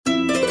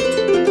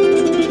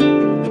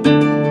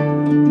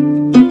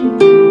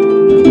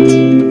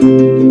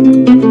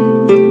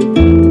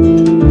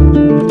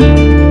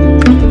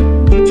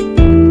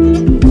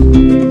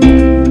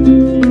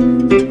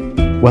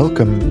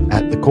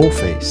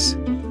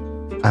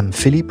I'm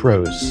Philippe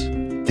Rose.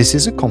 This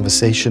is a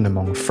conversation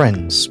among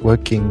friends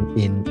working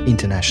in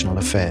international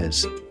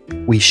affairs.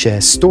 We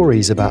share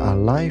stories about our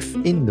life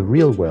in the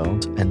real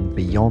world and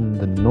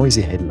beyond the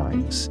noisy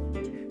headlines.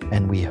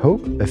 And we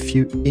hope a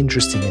few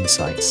interesting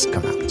insights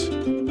come out.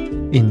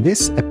 In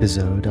this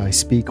episode, I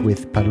speak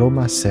with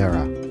Paloma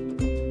Serra.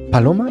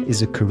 Paloma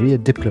is a career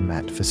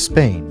diplomat for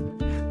Spain,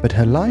 but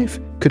her life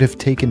could have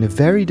taken a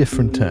very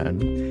different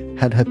turn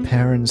had her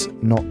parents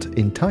not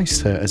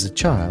enticed her as a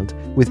child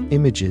with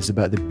images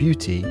about the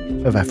beauty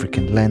of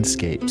African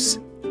landscapes.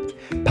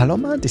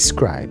 Paloma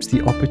describes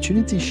the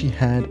opportunity she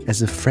had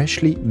as a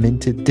freshly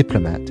minted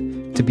diplomat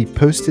to be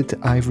posted to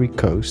Ivory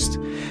Coast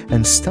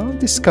and start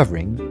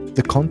discovering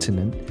the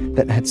continent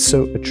that had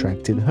so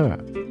attracted her.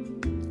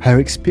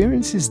 Her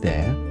experiences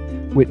there,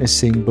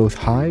 witnessing both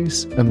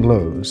highs and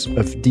lows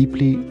of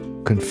deeply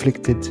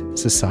conflicted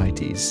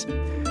societies,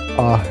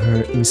 are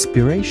her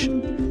inspiration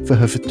for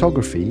her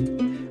photography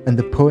and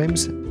the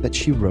poems that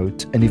she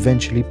wrote and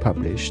eventually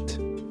published.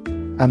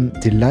 I'm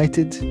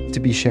delighted to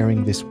be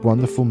sharing this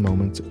wonderful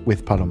moment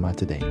with Paloma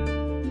today.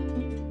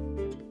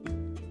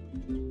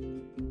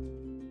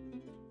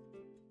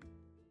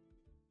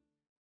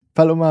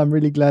 Paloma, I'm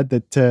really glad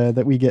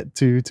that we get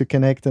to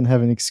connect and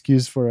have an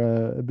excuse for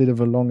a bit of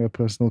a longer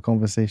personal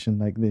conversation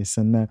like this.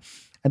 And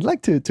I'd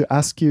like to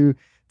ask you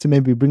to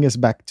maybe bring us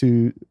back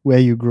to where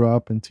you grew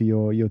up and to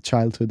your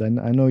childhood. And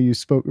I know you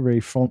spoke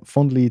very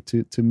fondly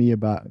to me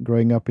about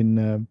growing up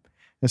in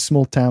a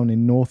small town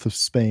in north of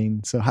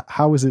Spain. So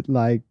how was it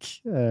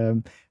like?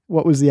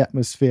 What was the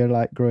atmosphere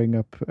like growing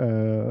up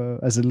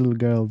as a little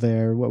girl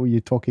there? What were you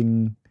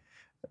talking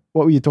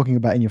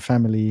about in your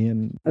family?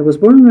 And I was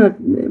born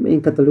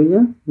in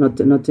Catalonia, not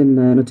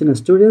in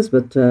Asturias,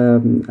 but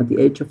at the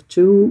age of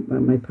 2,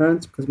 my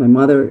parents, because my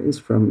mother is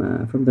from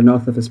the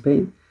north of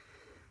Spain,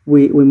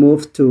 we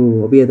moved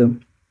to Oviedo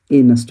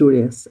in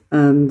Asturias.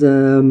 And,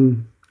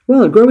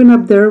 growing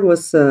up there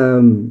was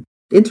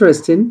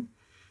interesting,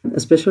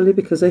 especially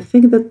because I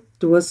think that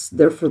it was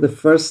there for the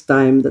first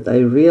time that I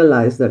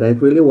realized that I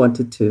really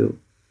wanted to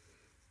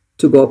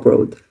go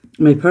abroad.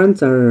 My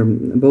parents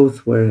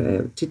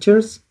were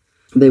teachers.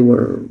 They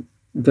were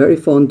very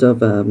fond of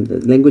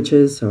the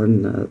languages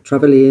and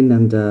traveling,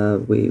 and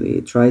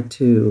we tried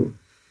to,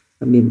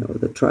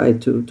 they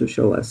tried to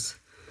show us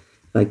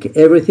like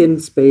everything in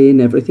Spain,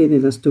 everything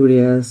in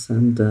Asturias,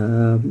 and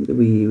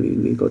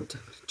we got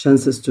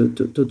chances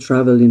to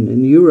travel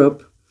in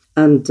Europe.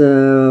 And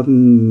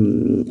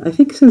I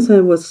think since I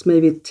was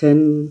maybe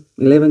 10,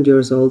 11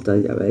 years old, I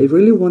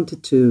really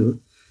wanted to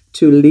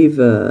live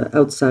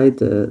outside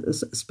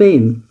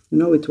Spain. You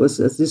know, it was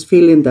this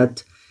feeling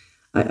that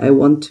I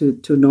want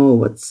to know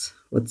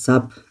what's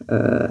up,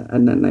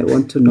 and then I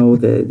want to know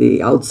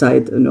the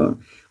outside,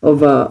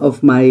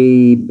 of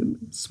my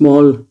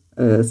small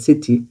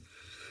city.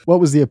 What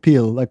was the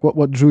appeal? Like,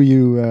 what drew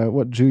you?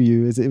 What drew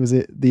you? Was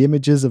it the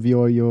images of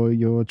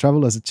your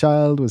travel as a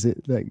child? Was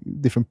it like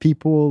different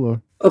people?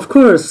 Or of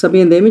course,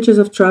 the images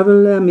of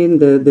travel.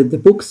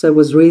 The books I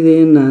was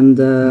reading, and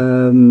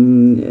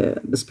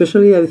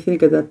especially I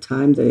think at that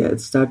time I had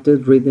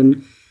started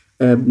reading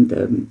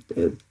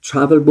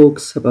travel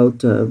books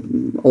about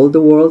all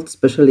the world,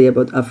 especially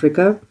about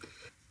Africa.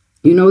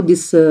 You know,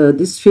 this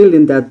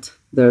feeling that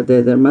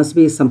there must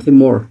be something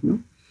more. No?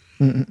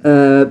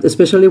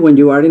 Especially when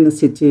you are in a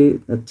city,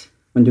 that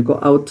when you go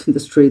out in the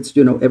streets,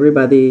 you know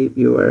everybody.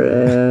 You are,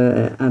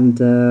 and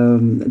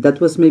that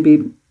was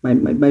maybe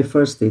my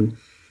first thing.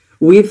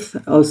 With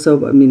also,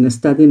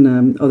 studying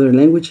other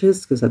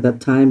languages, because at that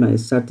time I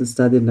started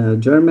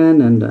studying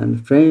German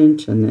and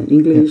French and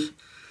English. Yeah.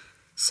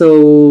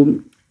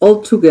 So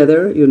all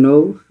together,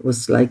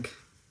 was like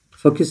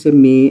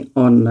focusing me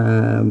on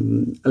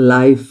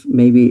life,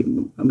 maybe,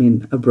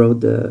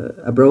 abroad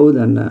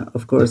and,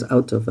 of course,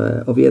 out of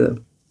Oviedo.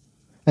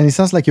 And it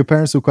sounds like your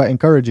parents were quite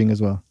encouraging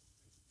as well.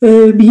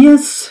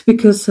 Yes,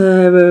 because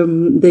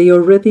they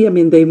already,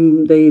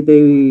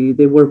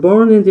 they were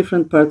born in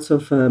different parts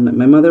of,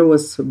 my mother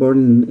was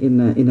born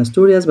in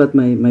Asturias, but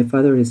my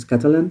father is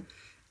Catalan.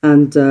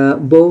 And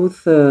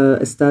both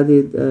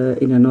studied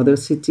in another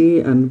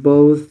city, and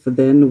both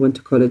then went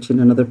to college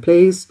in another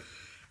place.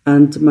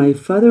 And my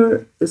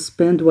father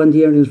spent 1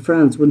 year in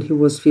France when he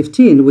was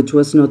 15, which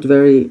was not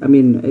very,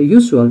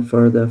 usual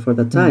for the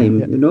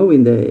time, in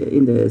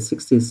the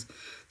 60s.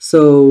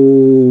 So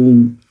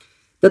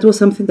that was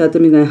something that,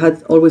 I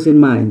had always in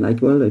mind.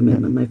 Like,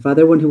 my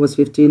father, when he was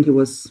 15, he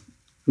was,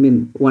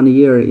 1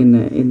 year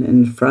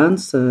in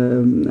France.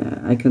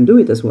 I can do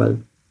it as well.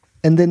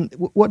 And then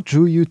what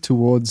drew you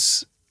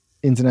towards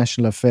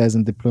international affairs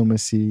and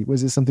diplomacy?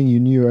 Was it something you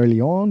knew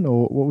early on,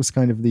 or what was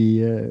kind of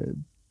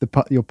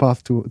your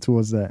path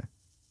towards that?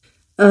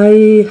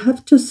 I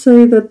have to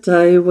say that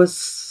I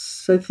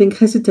was, I think,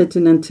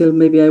 hesitating until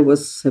maybe I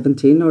was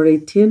 17 or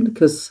 18,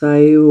 because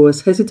I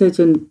was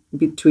hesitating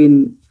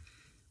between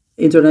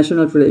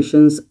international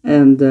relations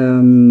and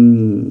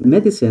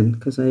medicine,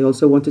 because I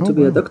also wanted to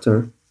be a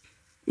doctor.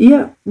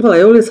 Yeah, well,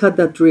 I always had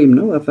that dream,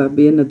 of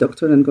being a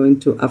doctor and going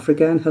to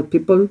Africa and help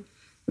people.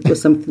 It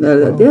was something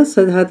that, yes,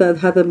 I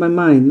had in my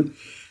mind.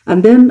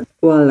 And then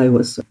while I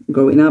was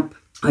growing up,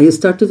 I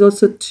started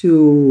also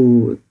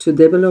to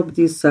develop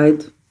this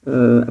side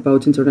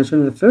about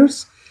international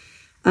affairs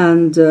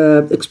and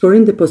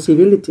exploring the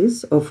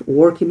possibilities of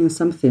working in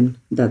something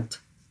that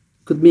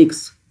could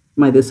mix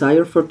my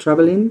desire for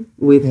traveling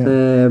with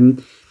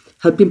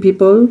helping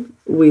people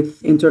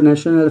with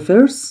international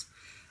affairs,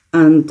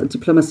 and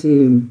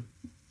diplomacy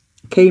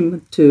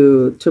came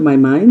to my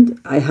mind.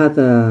 I had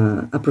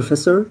a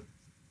professor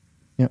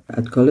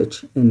at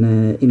college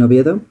in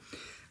Oviedo,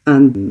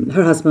 and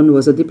her husband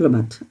was a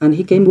diplomat, and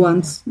he came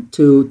once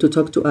to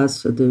talk to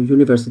us at the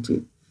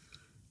university.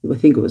 I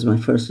think it was my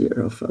first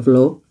year of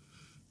law,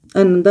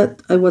 and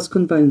that I was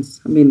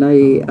convinced. I mean,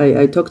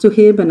 I talked to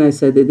him and I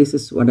said that this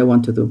is what I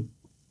want to do.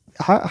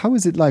 How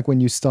was it like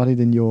when you started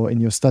in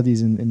your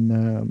studies in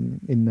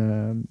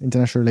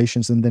international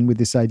relations, and then with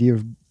this idea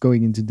of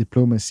going into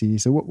diplomacy?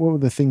 So what were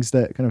the things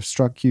that kind of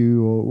struck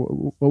you,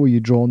 or what were you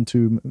drawn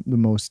to the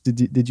most?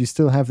 Did you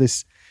still have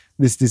this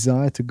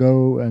desire to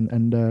go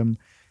and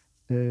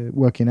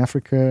work in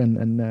Africa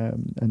and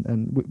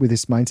with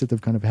this mindset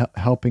of kind of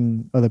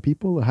helping other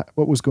people?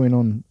 What was going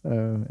on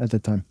at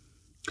that time?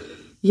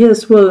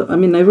 Yes, well, I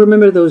mean, I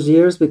remember those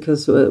years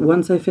because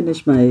once I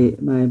finished my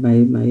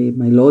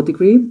law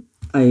degree,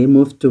 I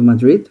moved to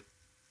Madrid,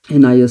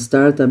 and I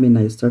start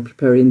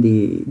preparing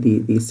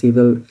the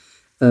civil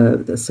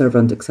the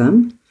servant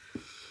exam,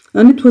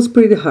 and it was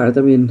pretty hard.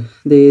 I mean,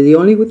 the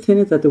only good thing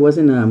is that it was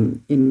in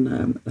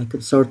like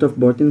a sort of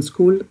boarding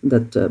school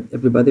that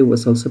everybody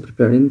was also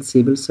preparing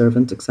civil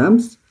servant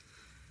exams.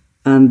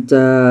 And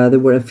there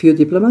were a few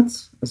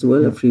diplomats as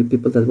well, a few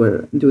people that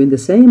were doing the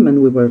same,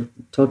 and we were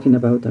talking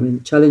about,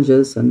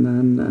 challenges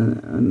and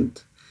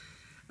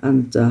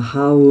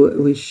how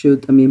we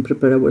should,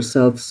 prepare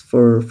ourselves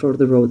for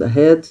the road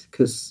ahead.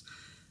 Because,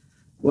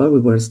 well, we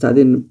were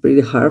studying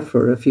pretty hard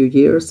for a few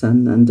years,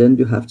 and then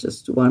you have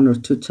just one or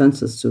two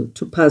chances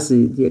to pass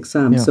the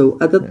exam. Yeah. So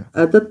at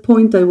that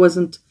point, I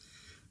wasn't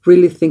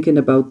really thinking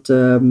about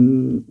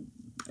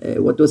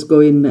what was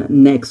going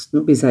next,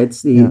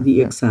 besides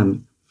the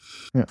exam.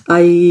 Yeah.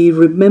 I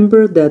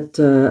remember that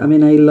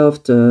I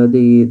loved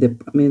the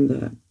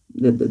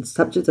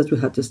subject that we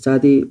had to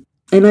study,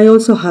 and I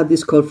also had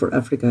this call for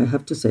Africa. I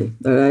have to say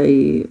that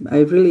I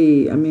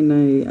really I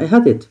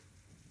had it.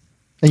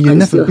 And you've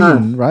never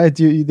been, right?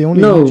 The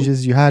only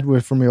images you had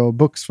were from your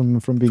books, from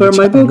being from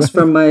my books, right?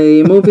 From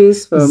my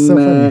movies, from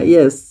so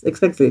yes,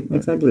 exactly.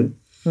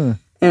 Huh.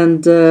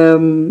 And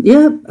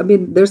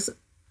there's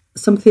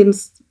some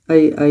things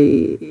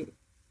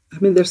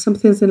there's some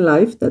things in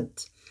life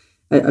that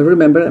I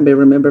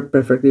remember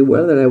perfectly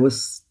well that I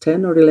was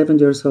 10 or 11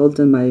 years old,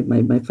 and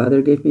my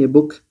father gave me a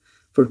book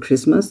for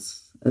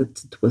Christmas.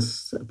 It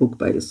was a book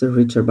by Sir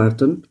Richard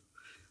Barton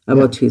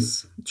about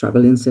his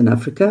travels in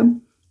Africa.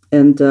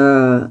 And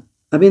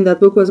that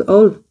book was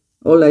all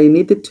I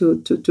needed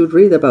to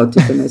read about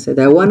it. And I said,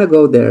 I want to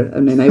go there.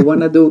 I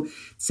want to do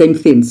same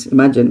things,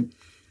 imagine.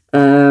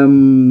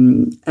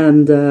 And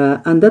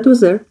that was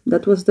there.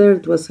 That was there.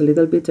 It was a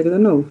little bit, I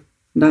don't know,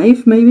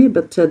 naive maybe,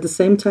 but at the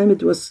same time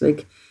it was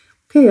like,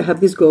 okay, I have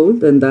this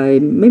goal, and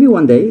maybe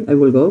one day I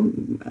will go.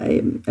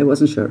 I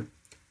wasn't sure,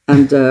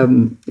 and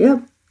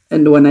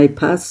and when I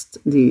passed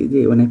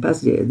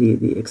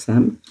the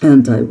exam,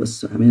 and I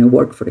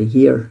worked for a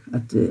year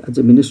at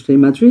the ministry in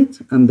Madrid,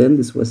 and then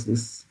this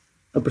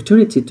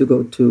opportunity to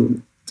go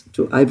to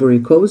Ivory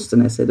Coast,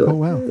 and I said, oh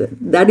wow,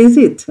 that is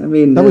it.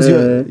 That was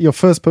your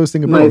first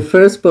posting abroad. My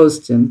first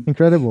posting.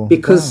 Incredible.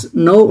 Because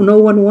no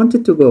one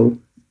wanted to go.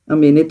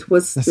 It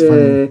was. That's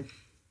funny.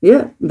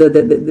 Yeah,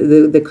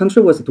 the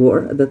country was at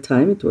war at that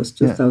time. It was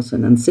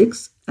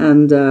 2006,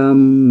 and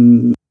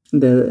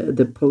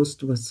the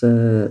post was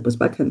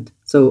vacant.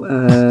 So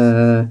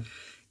and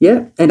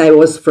I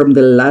was from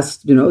the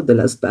last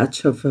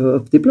batch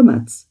of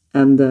diplomats,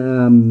 and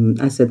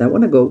I said I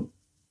want to go,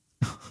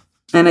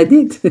 and I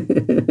did.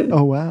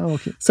 Oh wow!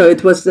 Okay. So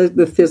it was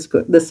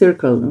the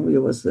circle. No?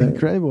 It was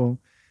incredible.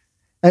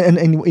 And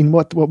in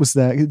what was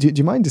that? Do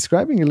you mind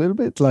describing a little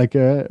bit, like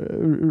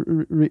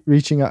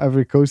reaching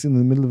Ivory Coast in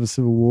the middle of a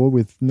civil war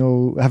with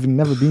having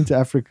never been to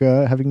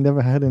Africa, having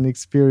never had an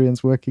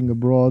experience working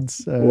abroad?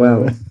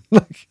 Wow!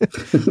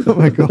 Oh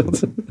my God!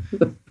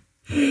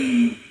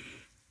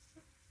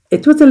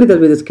 It was a little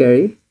bit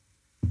scary,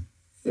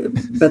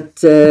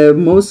 but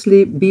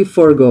mostly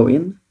before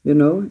going,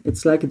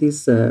 it's like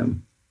this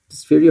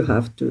fear you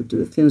have to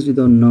do things you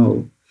don't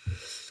know.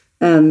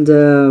 And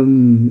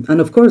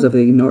of course of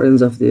the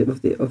ignorance of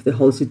the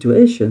whole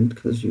situation,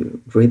 because you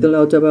read a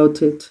lot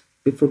about it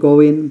before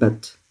going,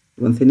 but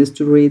one thing is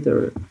to read,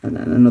 and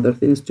another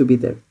thing is to be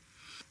there.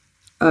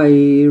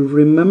 I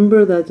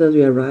remember that as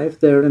we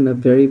arrived there on a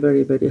very,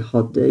 very, very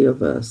hot day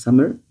of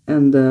summer,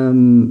 and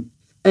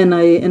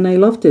I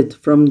loved it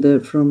from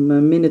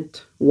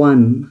minute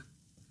one.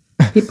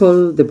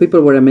 The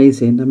people were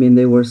amazing.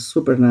 They were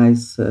super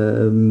nice.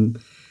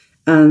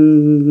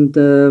 And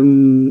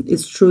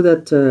it's true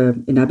that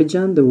in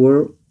Abidjan, we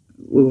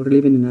were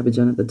living in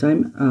Abidjan at the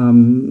time,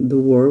 the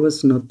war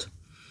was not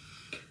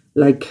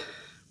like,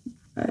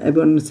 I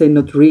wouldn't say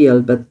not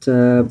real, but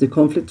the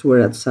conflicts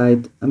were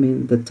outside, I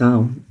mean, the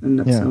town and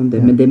Yeah, outside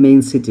yeah. the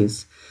main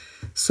cities.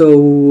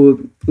 So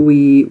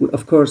we,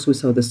 of course, we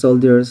saw the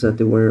soldiers that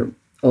they were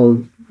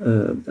all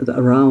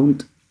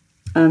around.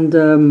 And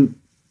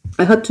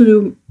I had to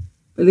do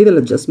little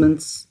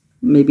adjustments,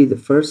 maybe the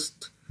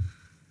first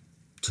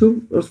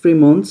 2 or 3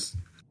 months.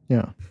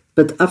 Yeah.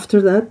 But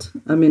after that,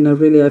 I mean,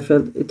 I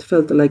felt it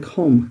felt like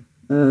home.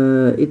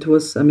 It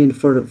was, I mean,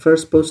 for the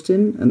first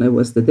posting, and I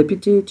was the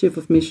deputy chief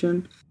of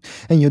mission.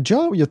 And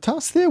your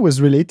task there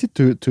was related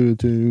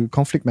to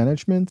conflict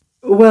management.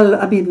 Well,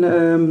 I mean,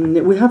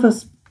 we have a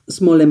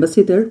small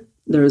embassy there.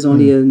 There is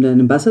only an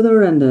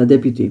ambassador and a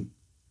deputy.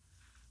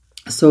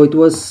 So it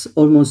was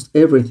almost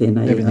everything.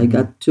 I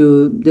got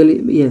to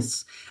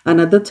yes, and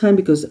at that time,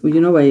 because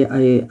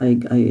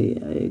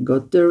I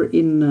got there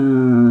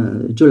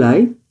in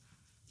July,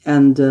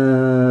 and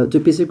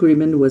the peace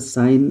agreement was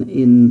signed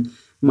in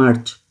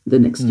March the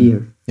next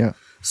year. Yeah.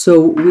 So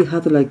we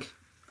had like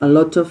a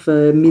lot of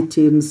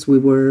meetings.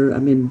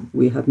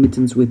 We had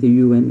meetings with the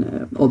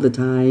UN all the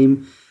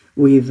time,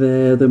 with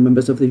the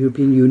members of the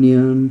European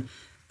Union,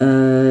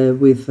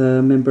 with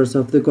members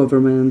of the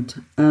government,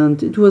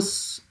 and it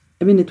was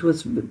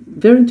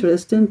very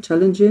interesting,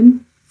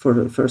 challenging for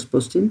the first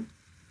posting.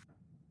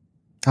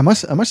 I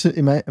must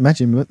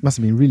imagine it must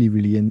have been really,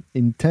 really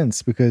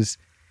intense, because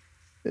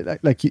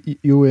like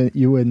you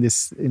were in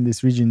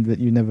this region that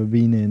you've never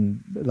been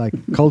in, like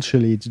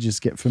culturally, to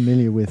just get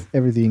familiar with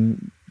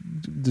everything,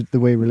 the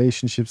way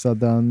relationships are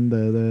done,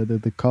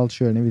 the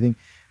culture and everything.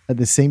 At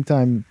the same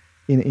time,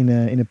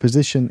 in a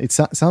position, it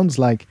sounds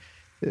like,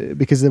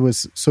 because there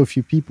was so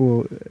few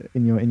people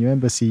in your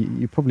embassy,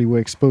 you probably were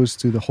exposed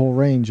to the whole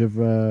range of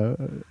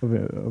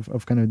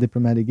kind of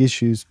diplomatic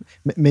issues,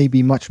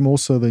 maybe much more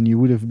so than you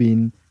would have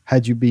been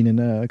had you been in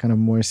a kind of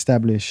more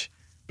established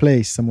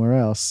place somewhere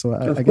else. So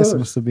I guess it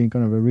must have been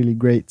kind of a really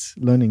great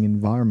learning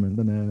environment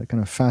and a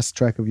kind of fast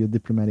track of your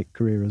diplomatic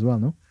career as well,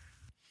 no?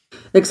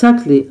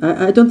 Exactly.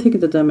 I don't think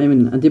that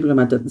a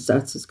diplomat that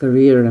starts his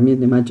career,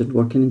 imagine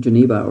working in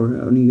Geneva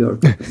or New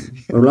York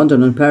or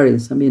London or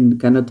Paris.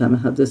 Cannot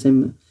have the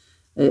same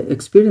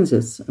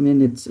experiences.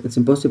 It's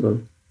impossible,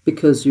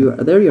 because you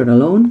are there, you're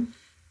alone,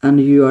 and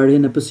you are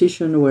in a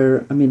position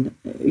where,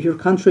 your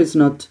country is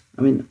not,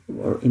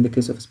 or in the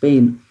case of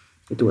Spain,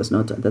 it was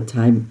not at that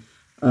time,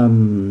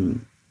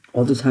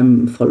 all the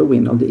time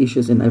following all the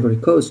issues in Ivory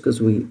Coast,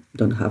 because we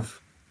don't have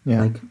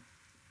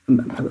a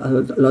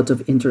lot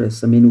of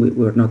interest. We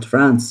were not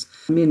France.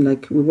 We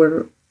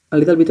were a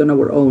little bit on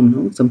our own,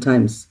 no?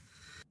 Sometimes.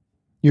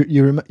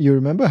 You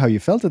remember how you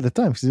felt at the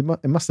time? Because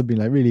it must have been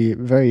like really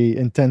very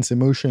intense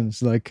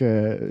emotions, like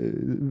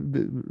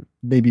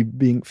maybe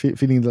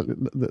feeling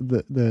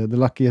the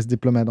luckiest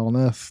diplomat on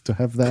earth to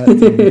have that.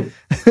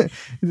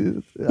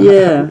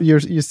 Yeah.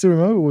 You still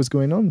remember what was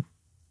going on?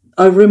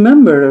 I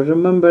remember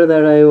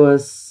that I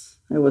was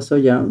so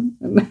young,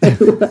 and I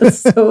was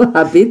so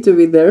happy to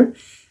be there.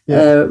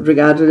 Yeah.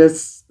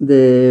 Regardless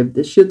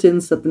the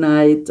shootings at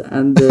night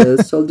and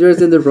the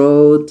soldiers in the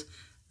road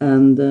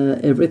and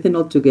everything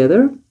all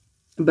together.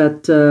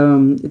 But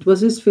it was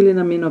this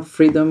feeling, of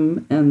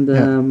freedom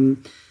and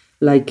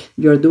like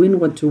you're doing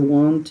what you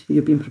want.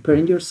 You've been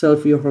preparing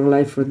yourself your whole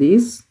life for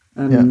this,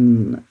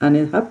 and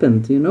it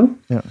happened,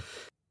 Yeah.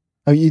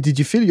 Did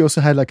you feel you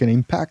also had like an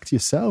impact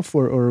yourself,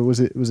 or was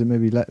it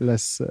maybe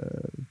less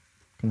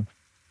kind of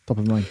top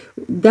of mind?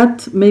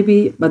 That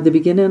maybe at the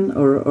beginning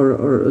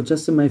or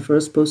just in my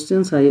first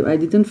postings, I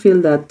didn't feel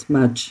that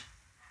much.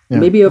 Yeah.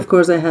 Maybe of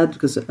course I had,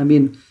 because I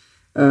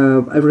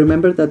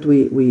remember that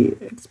we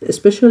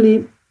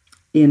especially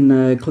in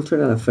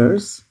cultural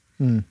affairs,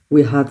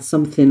 we had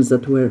some things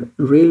that were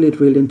really,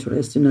 really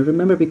interesting. I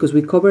remember because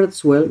we covered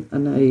as well,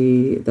 and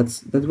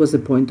that was the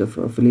point of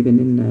living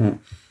in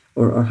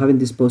or having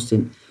this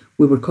posting.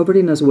 We were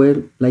covering as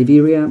well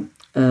Liberia,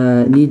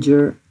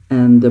 Niger,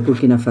 and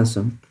Burkina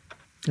Faso.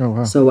 Oh,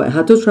 wow. So I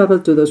had to travel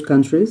to those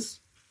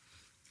countries,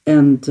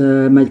 and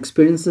my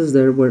experiences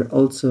there were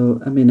also,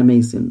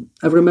 amazing.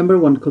 I remember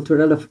one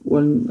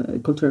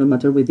cultural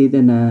matter we did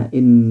in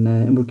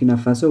Burkina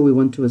Faso. We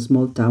went to a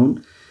small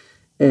town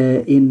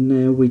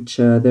in which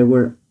there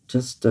were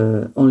just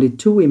only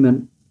 2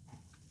 women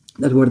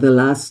that were the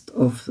last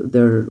of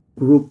their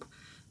group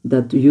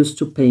that used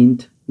to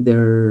paint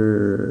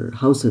their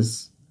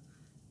houses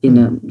in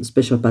a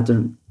special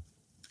pattern.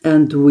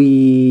 And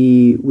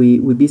we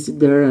visited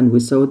there, and we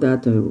saw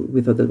that.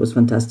 We thought that was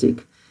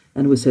fantastic.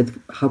 And we said,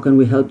 how can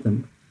we help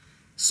them?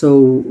 So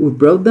we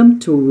brought them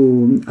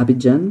to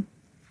Abidjan.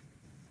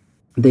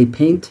 They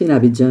paint in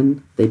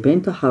Abidjan. They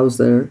paint a house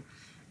there.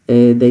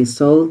 They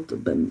sold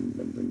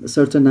a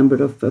certain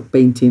number of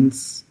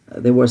paintings.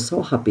 They were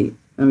so happy.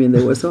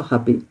 They were so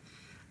happy.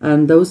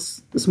 And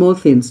those small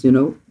things,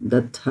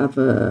 that have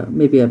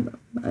maybe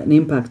an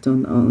impact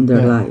on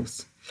their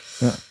lives.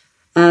 Yeah.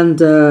 And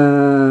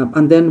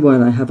then,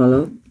 I have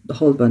a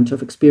whole bunch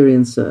of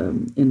experience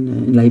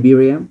in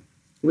Liberia,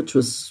 which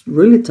was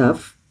really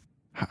tough.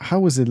 How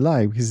was it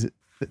like? Because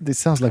it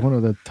sounds like one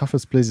of the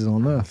toughest places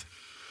on earth.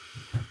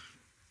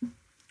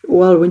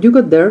 well, when you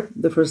got there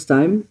the first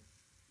time,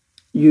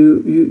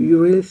 you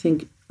really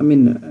think. I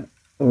mean,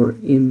 or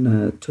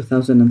in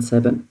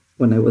 2007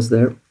 when I was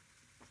there,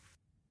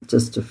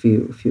 just a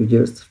few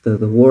years after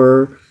the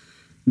war,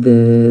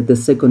 the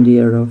second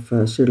year of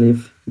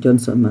Sirleaf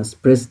Johnson as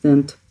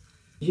president,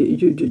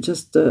 you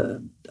just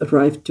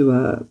arrived to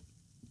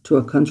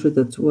a country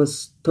that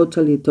was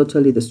totally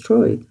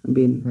destroyed. I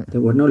mean,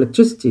 there were no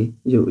electricity.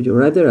 You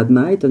arrive there at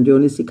night and you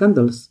only see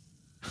candles.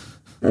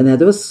 And that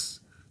was,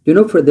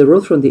 for the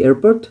road from the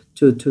airport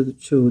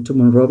to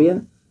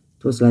Monrovia,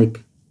 it was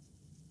like,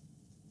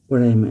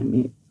 what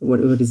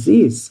is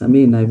this? I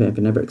mean, I've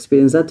never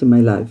experienced that in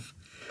my life.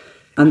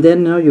 And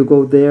then now you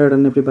go there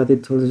and everybody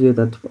tells you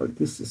that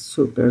this is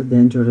super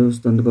dangerous.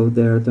 Don't go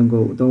there. Don't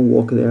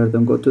walk there.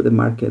 Don't go to the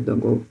market. Don't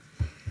go.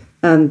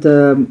 And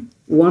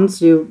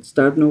once you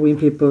start knowing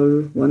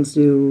people, once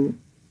you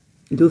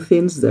do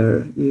things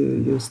there,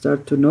 you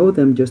start to know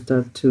them. You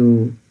start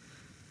to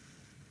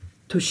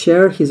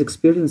share his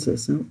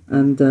experiences. No?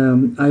 And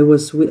I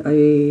was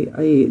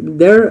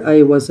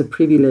a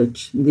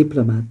privileged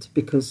diplomat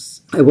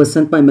because I was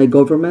sent by my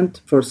government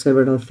for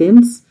several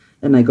things.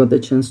 And I got the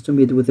chance to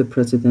meet with the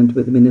president,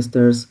 with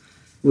ministers,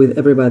 with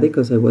everybody,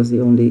 because I was the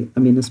only,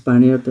 a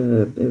Spaniard,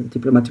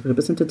 diplomatic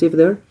representative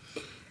there.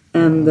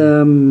 And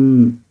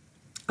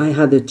I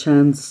had a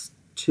chance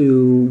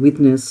to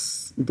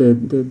witness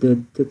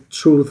the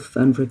Truth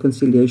and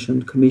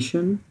Reconciliation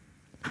Commission,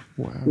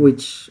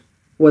 which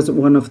was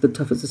one of the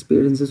toughest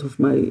experiences of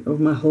my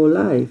whole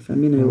life. I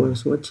mean, I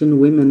was watching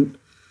women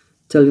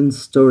telling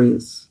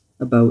stories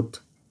about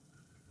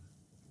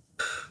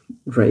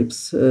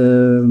rapes,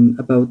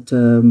 about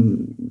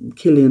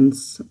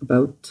killings,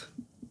 about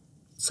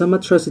some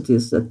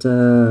atrocities that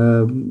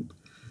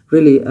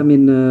really,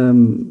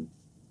 I'm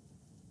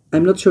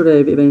not sure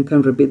I even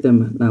can repeat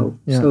them now.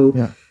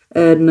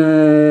 And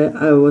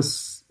I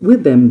was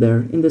with them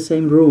there in the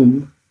same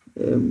room.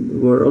 We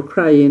were all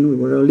crying, we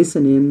were all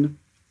listening,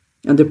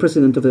 and the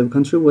president of the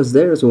country was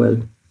there as well,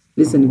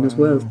 listening as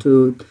well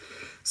to.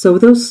 So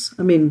those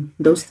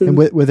things. And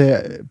were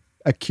there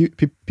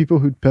people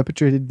who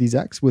perpetrated these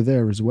acts were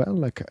there as well?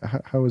 Like,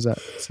 how was that?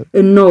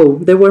 No,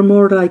 they were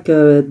more like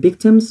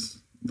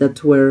victims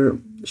that were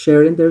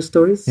sharing their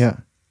stories. Yeah.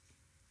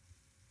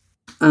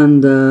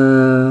 And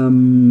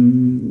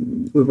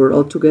we were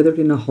all together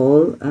in a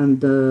hall,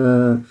 and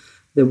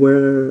there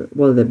were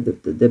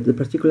the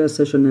particular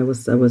session I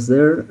was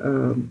there.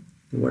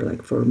 They were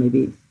like for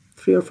maybe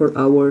 3 or 4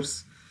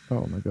 hours.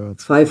 Oh my God!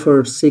 5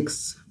 or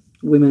 6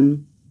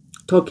 women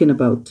talking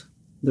about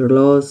their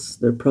loss,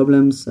 their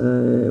problems,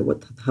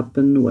 what had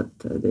happened, what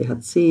they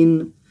had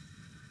seen.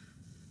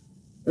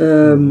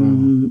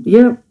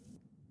 Yeah.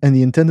 And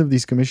the intent of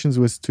these commissions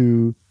was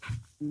to,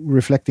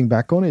 reflecting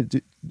back on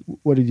it,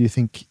 what did you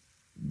think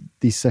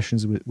these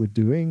sessions were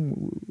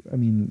doing? I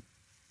mean,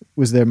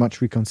 was there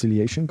much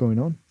reconciliation going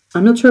on?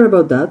 I'm not sure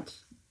about that,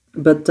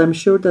 but I'm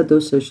sure that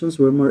those sessions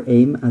were more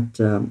aimed at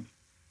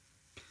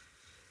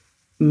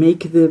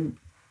make the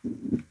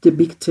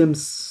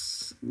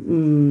victims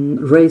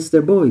raise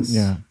their voice,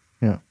 yeah,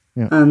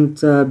 and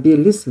be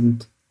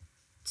listened,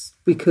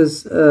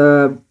 because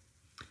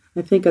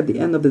I think at the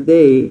end of the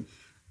day,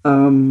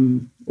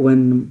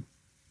 when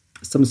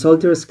some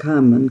soldiers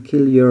come and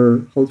kill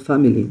your whole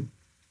family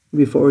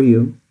before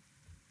you,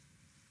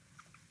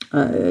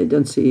 I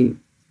don't see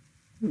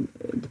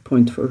the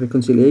point for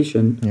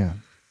reconciliation. Yeah,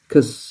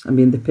 because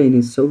the pain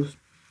is so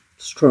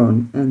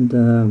strong, and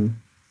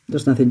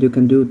there's nothing you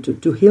can do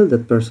to heal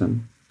that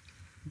person.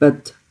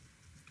 But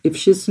if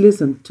she's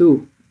listened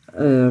to,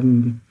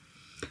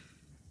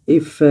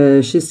 if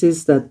she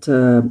sees that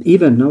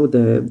even now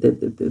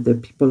the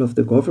people of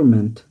the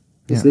government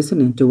is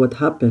listening to what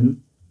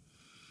happened,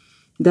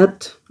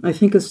 that I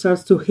think it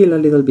starts to heal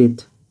a little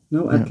bit.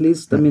 No, at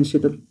least she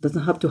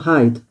doesn't have to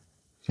hide.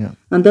 Yeah,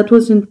 and that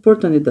was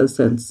important in that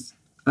sense.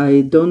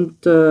 I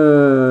don't.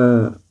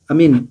 A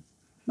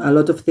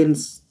lot of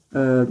things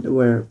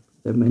were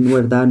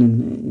done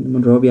in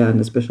Monrovia, and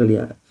especially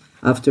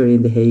after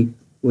in The Hague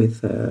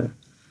with the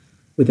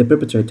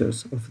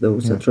perpetrators of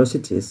those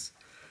atrocities.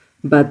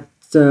 But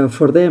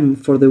for them,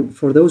 for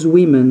those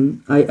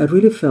women, I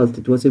really felt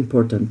it was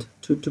important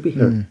to be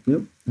heard.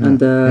 And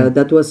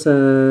that was,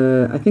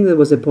 I think there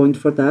was a point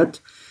for that.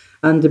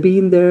 And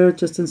being there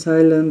just in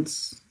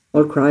silence,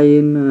 all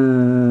crying,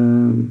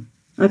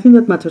 I think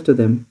that mattered to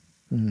them.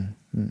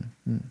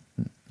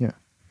 Yeah.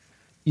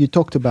 You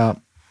talked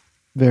about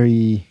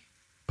very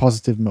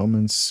positive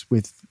moments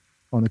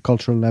on a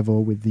cultural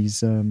level with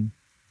these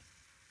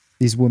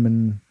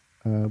women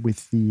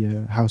with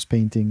the house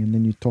painting, and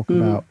then you talk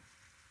about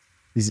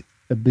these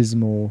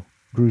abysmal,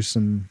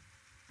 gruesome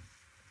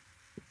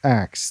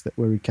acts that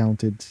were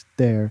recounted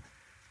there.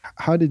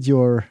 How did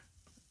your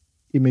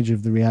image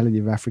of the reality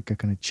of Africa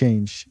kind of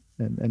change,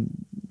 and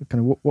kind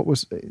of what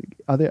was,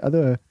 are there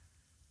other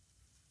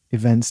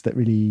events that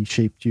really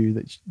shaped you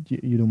that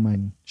you don't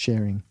mind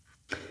sharing?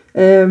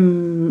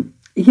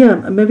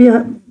 Maybe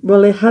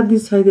I had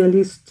this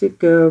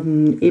idealistic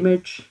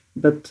image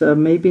but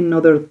maybe in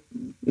other,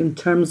 in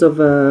terms of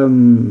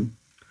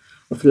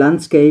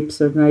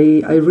landscapes. And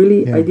I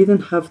really, I Yeah.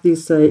 didn't have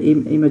this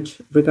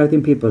image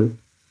regarding people.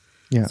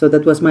 Yeah. So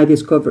that was my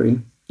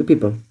discovery, the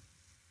people.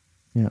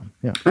 Yeah.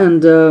 Yeah.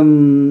 And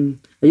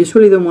I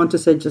usually don't want to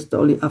say just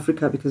only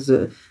Africa, because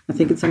I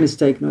think it's a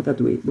mistake, not that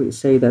we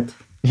say that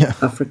Yeah.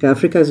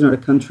 Africa is not a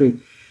country.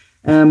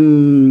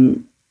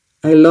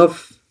 I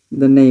love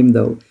the name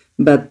though,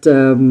 but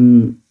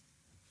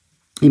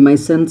in my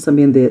sense, I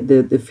mean,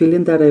 the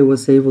feeling that I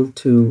was able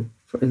to,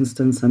 for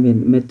instance, I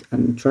mean, meet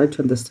and try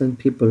to understand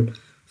people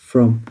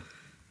from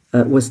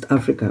West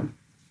Africa,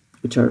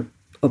 which are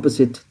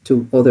opposite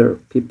to other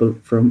people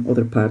from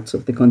other parts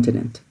of the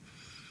continent.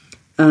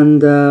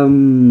 And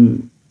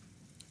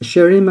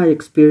sharing my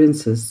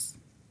experiences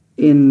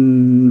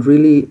in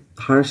really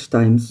harsh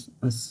times,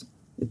 as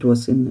it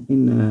was in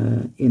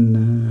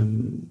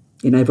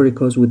Ivory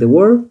Coast with the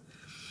war,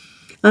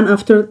 and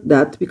after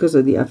that, because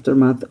of the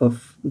aftermath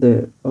of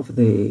the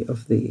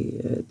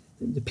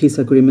peace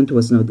agreement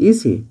was not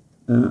easy,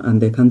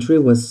 and the country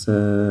was.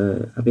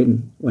 I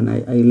mean, when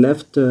I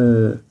left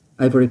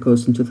Ivory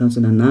Coast in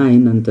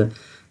 2009, and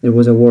there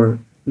was a war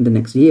the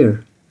next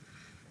year.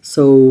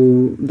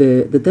 So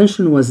the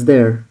tension was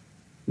there,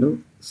 you know.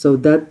 So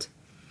that,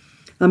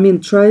 I mean,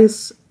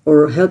 tries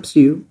or helps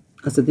you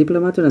as a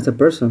diplomat and as a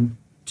person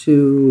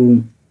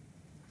to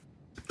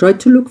try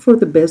to look for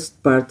the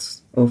best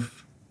parts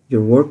of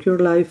your work, your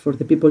life, or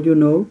the people you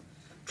know.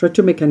 Try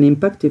to make an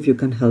impact if you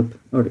can help,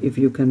 or if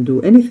you can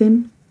do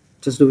anything,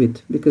 just do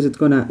it, because it's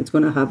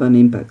gonna have an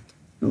impact.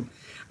 You know?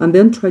 And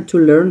then try to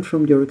learn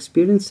from your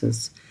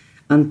experiences,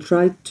 and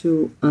try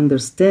to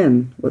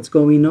understand what's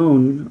going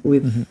on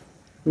with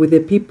the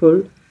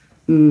people,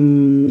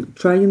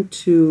 trying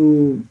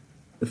to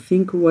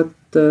think what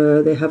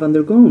they have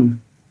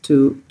undergone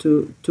to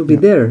be Yeah.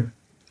 there.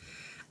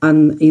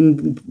 And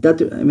in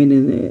that, I mean,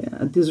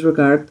 in this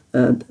regard,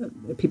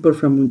 people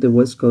from the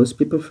West Coast,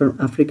 people from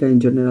Africa in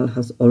general,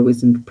 has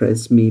always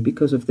impressed me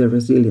because of their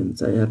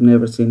resilience. I have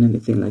never seen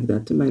anything like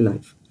that in my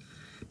life.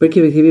 But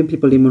even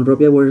people in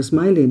Monrovia were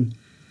smiling,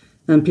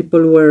 and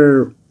people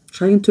were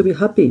trying to be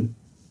happy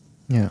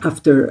Yeah.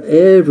 after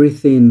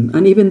everything.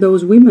 And even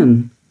those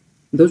women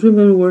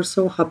were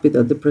so happy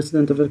that the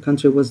president of their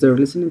country was there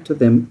listening to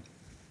them.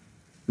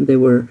 And they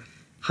were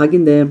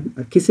hugging them,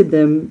 or kissing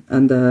them,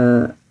 and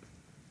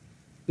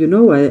you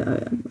know,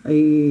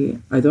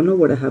 I don't know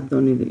what I have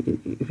done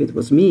if it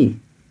was me.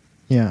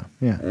 Yeah.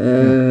 Yeah.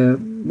 Yeah.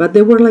 But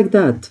they were like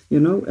that, you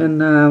know,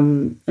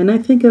 and I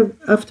think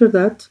after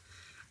that,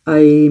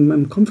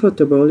 I'm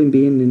comfortable in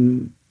being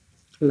in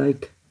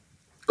like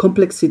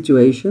complex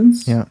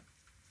situations, Yeah.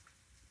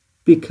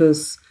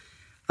 because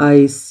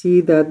I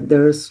see that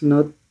there's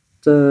not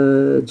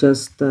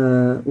just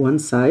one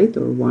side,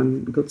 or one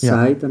good Yeah.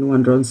 side and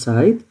one wrong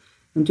side,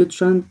 and you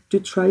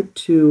try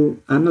to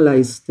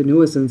analyze the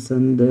nuisance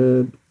and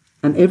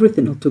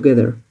everything all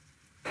together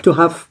to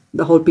have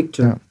the whole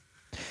picture. Yeah.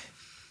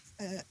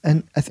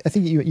 And I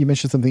think you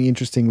mentioned something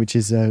interesting, which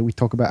is we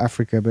talk about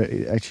Africa, but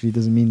it actually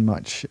doesn't mean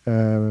much.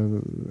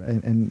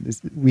 And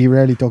we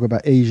rarely talk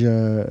about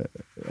Asia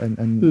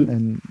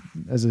and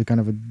as a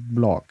kind of a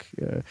block.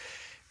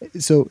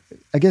 So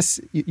I guess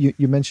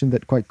you mentioned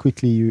that quite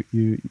quickly.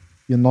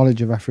 Your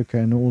knowledge of Africa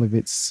and all of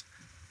its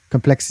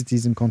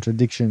complexities and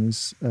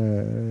contradictions.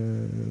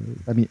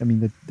 I mean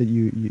that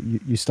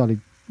you started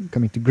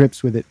coming to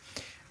grips with it.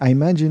 I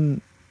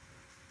imagine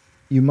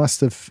you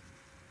must have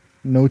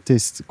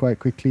noticed quite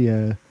quickly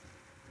a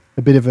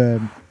bit of a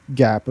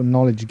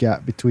knowledge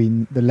gap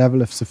between the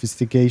level of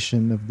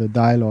sophistication of the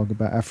dialogue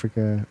about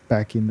Africa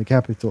back in the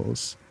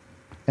capitals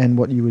and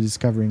what you were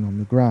discovering on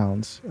the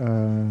ground.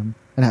 And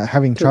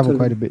having traveled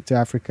quite a bit to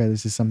Africa,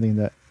 this is something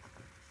that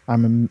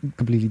I'm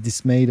completely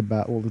dismayed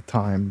about all the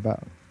time,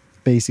 about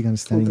basic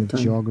understanding of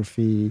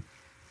geography,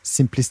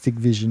 simplistic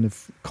vision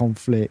of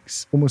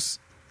conflicts, almost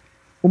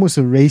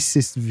a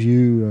racist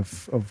view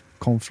of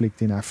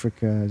conflict in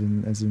Africa,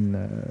 as in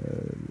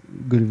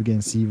good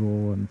against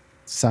evil and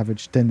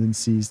savage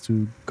tendencies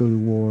to go to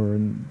war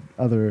and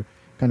other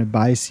kind of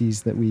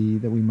biases that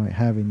we might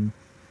have in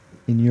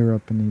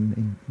Europe and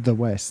in the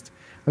West.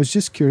 I was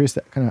just curious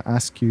to kind of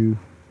ask you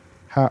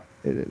how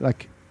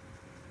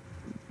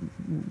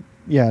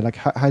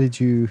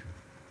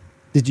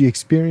did you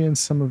experience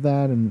some of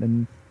that,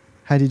 and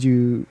how did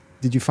you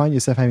find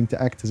yourself having to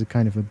act as a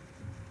kind of a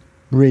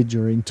bridge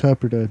or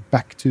interpreter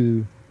back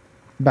to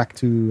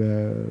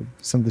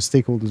some of the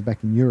stakeholders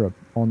back in Europe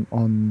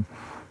on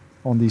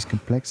these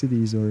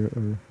complexities or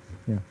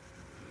yeah.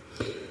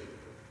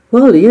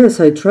 Well, yes,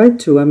 I tried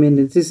to. I mean,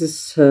 this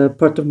is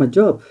part of my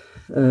job.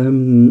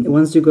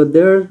 Once you go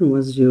there,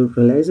 once you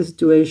realize the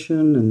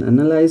situation and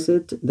analyze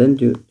it, then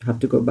you have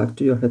to go back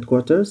to your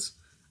headquarters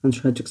and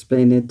try to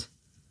explain it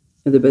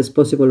in the best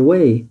possible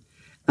way.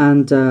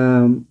 And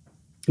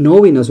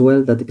knowing as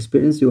well that the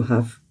experience you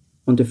have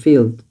on the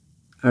field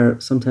are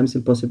sometimes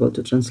impossible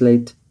to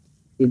translate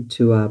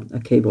into a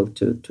cable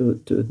to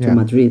Yeah.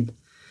 Madrid.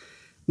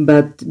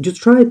 but you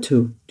try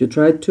to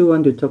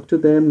and you talk to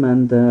them,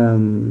 and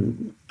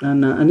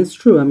it's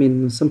true. I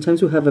mean,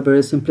 sometimes you have a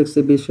very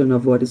simplistic vision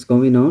of what is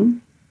going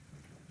on,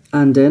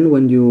 and then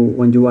when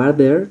you are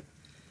there,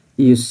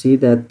 you see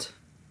that,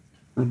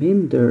 I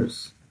mean,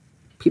 there's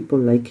people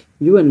like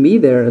you and me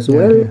there as Yeah,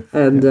 well, yeah,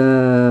 and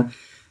yeah,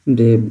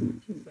 the,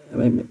 I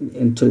mean,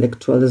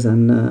 intellectuals,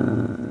 and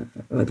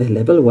the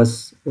level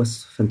was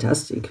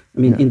fantastic. I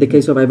mean, yeah, in the yeah,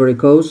 case of Ivory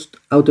Coast,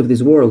 out of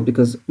this world,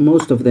 because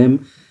most of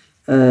them,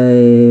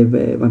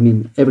 I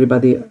mean,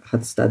 everybody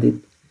had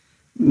studied.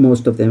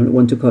 Most of them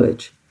went to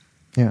college.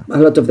 yeah. A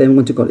lot of them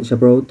went to college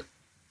abroad.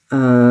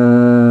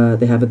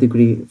 They have a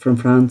degree from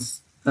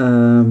France.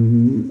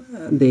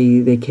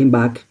 They came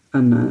back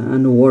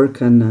and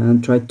work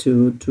and tried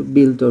to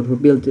build or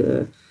rebuild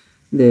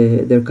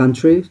their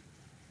country.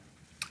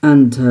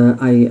 And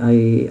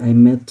I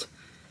met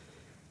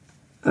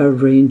a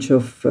range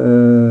of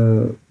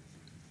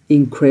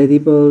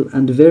incredible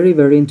and very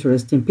very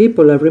interesting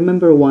people. I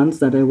remember once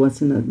that I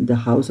was in the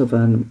house of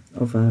an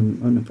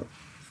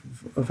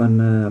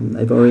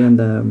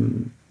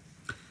Ivorian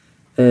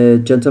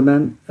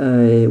gentleman.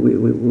 We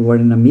were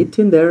in a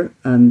meeting there,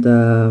 and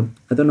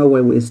I don't know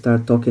why we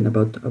start talking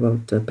about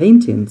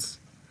paintings.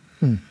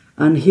 Hmm.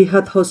 And he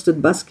had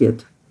hosted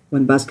Basquiat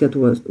when Basquiat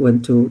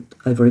went to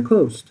Ivory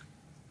Coast.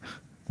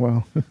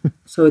 Wow.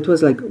 So it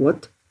was like,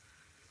 what?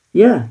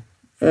 Yeah,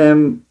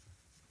 it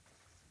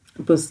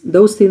was,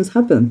 those things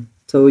happen.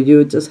 So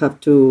you just have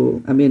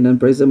to, I mean,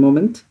 embrace the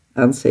moment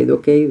and say,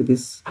 okay,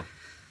 this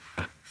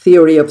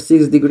theory of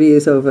 6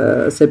 degrees of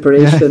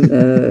separation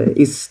Yeah.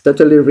 is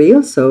totally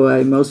real. So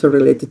I'm also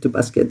related to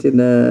Basquiat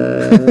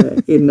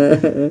in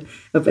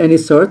of any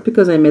sort,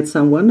 because I met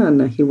someone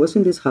and he was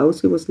in this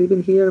house. He was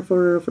living here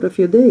for a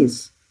few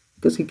days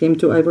because he came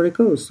to Ivory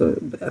Coast. So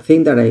a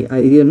thing that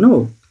I didn't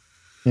know.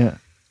 Yeah.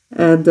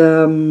 And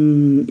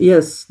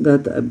yes,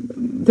 that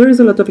there is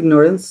a lot of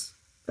ignorance,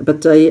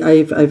 but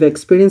I've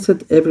experienced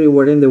it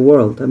everywhere in the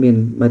world. I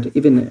mean, but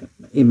even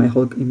in my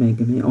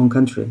own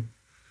country.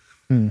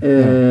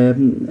 Yeah.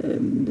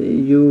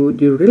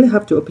 You really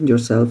have to open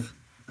yourself,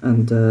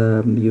 and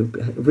you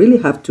really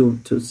have to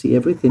see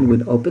everything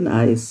with open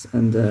eyes,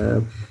 and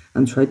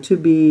try to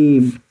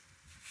be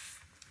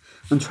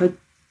and try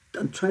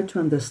to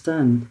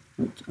understand,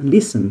 right, and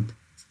listen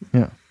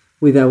Yeah.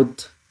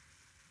 without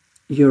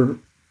your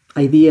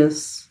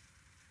ideas.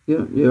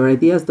 Your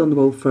ideas don't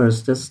go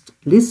first. Just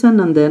listen,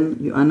 and then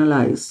you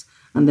analyze,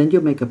 and then you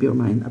make up your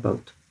mind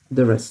about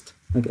the rest,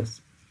 I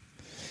guess.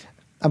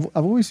 I've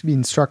always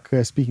been struck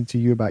speaking to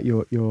you about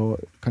your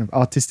kind of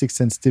artistic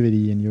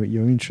sensitivity and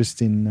your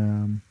interest in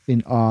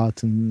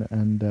art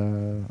and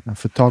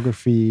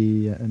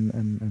photography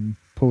and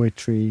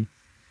poetry.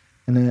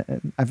 And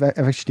I've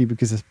actually,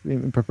 because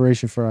in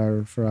preparation for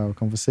our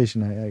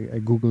conversation, I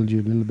googled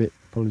you a little bit.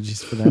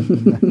 Apologies for that.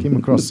 And I came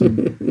across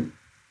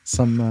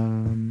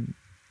some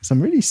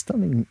really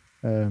stunning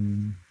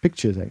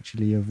pictures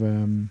actually of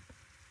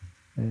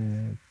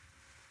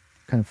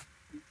kind of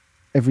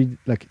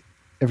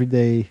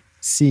everyday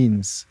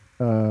scenes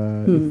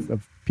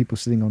of people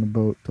sitting on a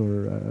boat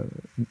or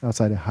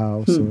outside a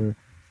house, or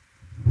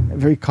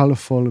very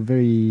colorful,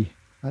 very,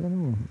 I don't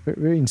know,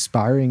 very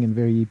inspiring and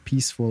very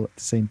peaceful at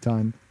the same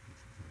time.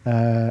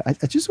 I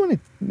just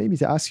wanted maybe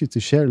to ask you to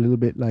share a little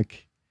bit,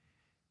 like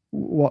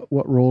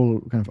what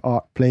role kind of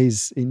art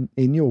plays in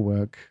your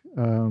work,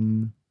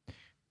 and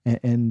I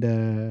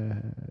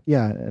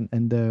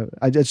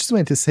just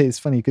wanted to say, it's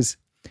funny because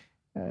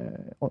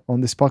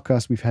on this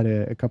podcast we've had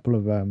a couple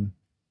of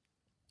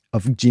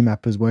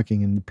GMAppers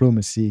working in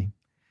diplomacy,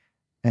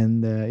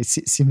 and it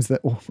seems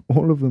that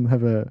all of them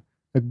have a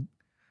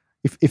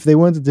if they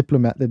weren't a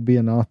diplomat, they'd be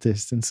an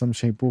artist in some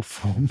shape or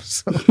form.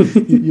 So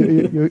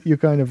you're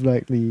kind of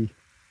like the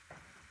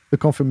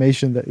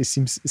confirmation that it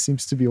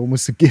seems to be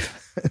almost a given.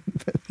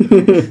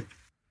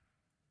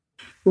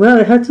 Well,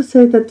 I have to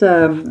say that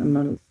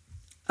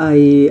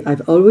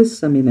I've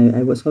always, I mean,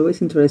 I was always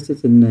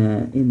interested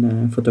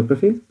in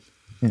photography,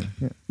 Yeah.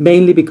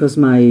 mainly because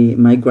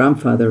my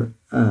grandfather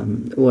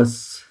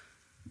was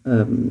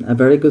a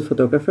very good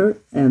photographer,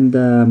 and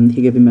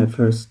he gave me my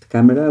first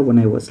camera when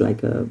I was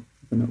like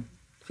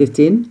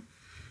 15,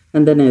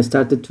 and then I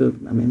started to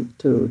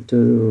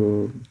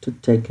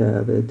take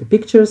the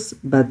pictures.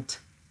 But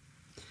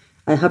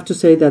I have to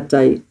say that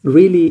I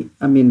really,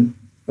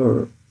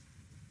 or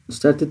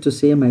started to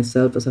see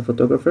myself as a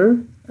photographer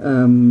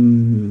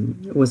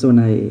was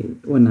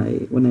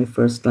when I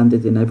first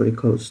landed in Ivory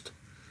Coast,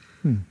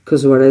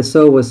 because what I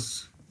saw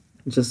was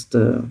just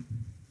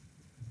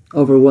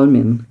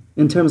overwhelming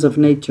in terms of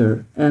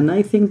nature. And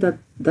I think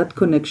that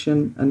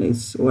connection, and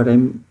it's what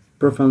I'm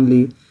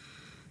profoundly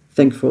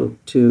thankful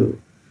to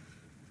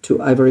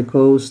Ivory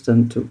Coast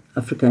and to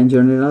Africa in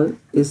general,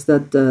 is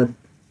that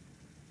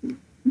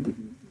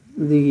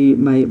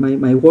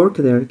my work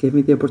there gave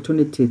me the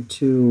opportunity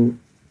to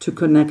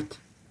connect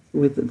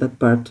with that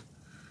part,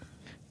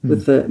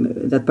 with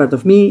that part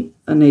of me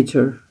and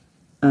nature,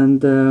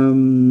 and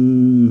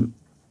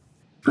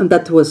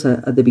that was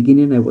at the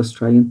beginning. I was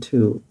trying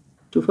to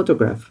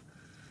photograph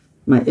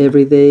my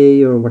everyday,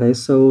 or what I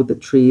saw, the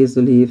trees,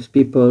 the leaves,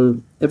 people,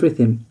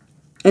 everything.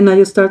 And I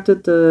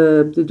started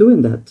doing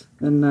that,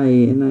 and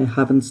I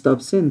haven't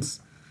stopped since.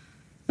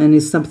 And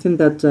it's something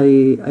that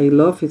I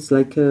love. It's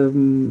like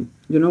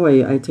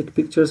I take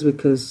pictures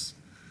because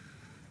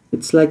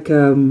it's like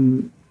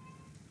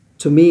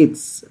to me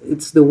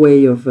it's the way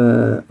of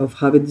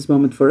having this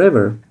moment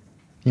forever.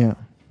 Yeah.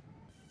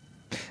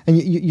 And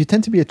you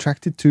tend to be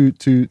attracted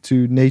to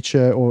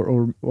nature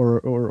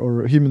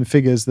or human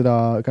figures that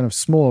are kind of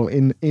small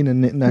in a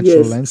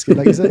natural Yes. landscape.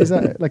 Like is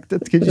that like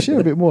that? Can you share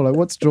a bit more? Like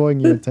what's drawing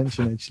your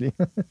attention actually?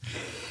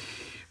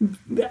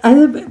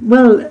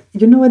 Well,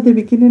 at the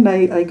beginning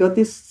I got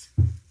this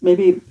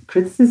maybe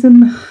criticism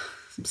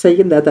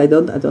saying that I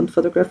don't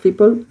photograph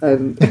people,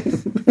 and I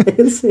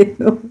say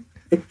no.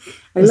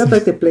 I love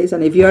like the place,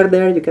 and if you are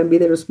there, you can be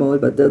there small,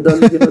 but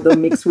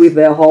don't mix with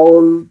the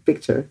whole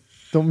picture.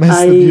 Don't mess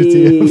the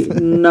beauty up.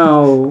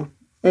 No,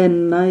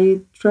 and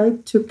I try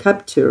to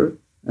capture,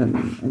 and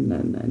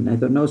I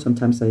don't know.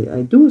 Sometimes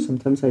I do,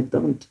 sometimes I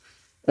don't.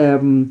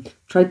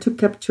 Try to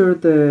capture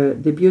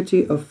the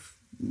beauty of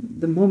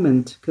the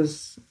moment,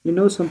 because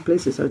some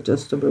places are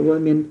just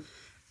overwhelming,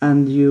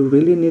 and you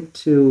really need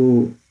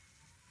to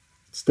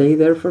stay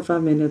there for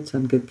 5 minutes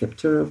and get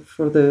capture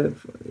for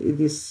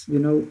this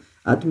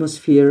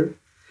atmosphere.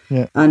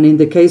 Yeah. And in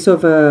the case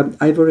of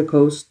Ivory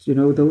Coast,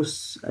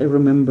 those, I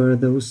remember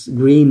those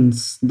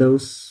greens,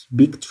 those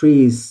big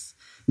trees,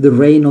 the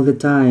rain all the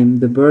time,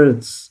 the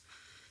birds,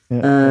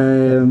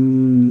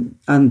 and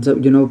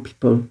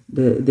people,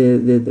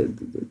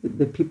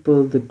 the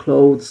people, the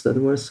clothes that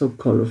were so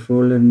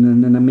colorful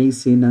and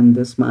amazing, and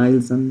the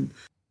smiles and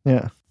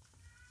yeah.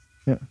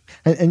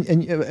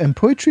 And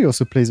poetry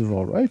also plays a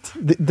role, right?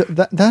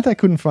 That I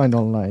couldn't find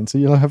online, so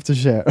you'll have to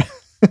share.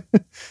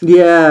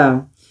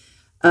 Yeah.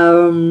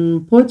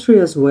 Poetry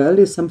as well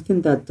is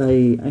something that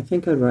I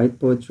think I write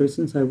poetry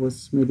since I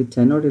was maybe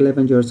 10 or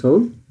 11 years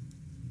old.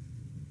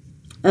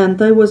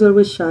 And I was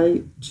always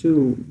shy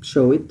to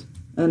show it.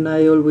 And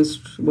I always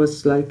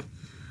was like,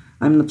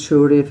 I'm not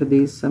sure if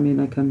I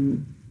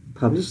can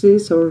publish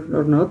this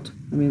or not.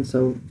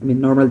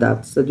 Normal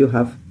doubts that you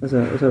have as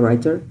a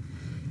writer.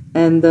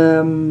 And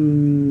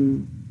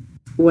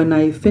when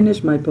I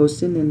finished my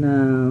posting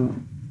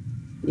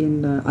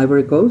in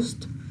Ivory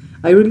Coast,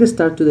 I really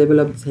started to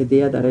develop this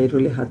idea that I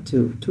really had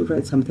to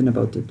write something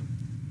about it.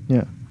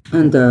 Yeah.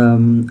 And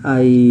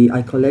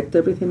I collect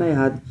everything I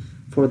had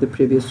for the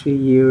previous 3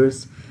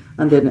 years,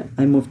 and then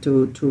I moved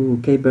to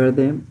Cape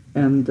Verde,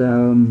 and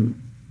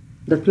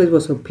that place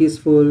was so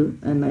peaceful.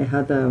 And I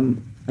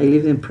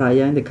lived in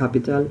Praia, in the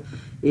capital,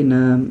 in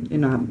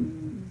a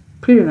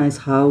pretty nice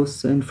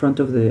house in front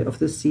of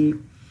the sea.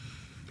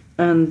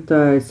 And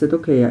I said,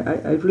 okay,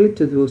 I really need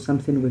to do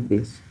something with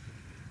this.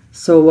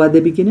 So at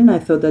the beginning, I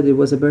thought that it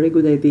was a very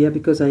good idea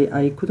because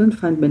I couldn't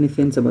find many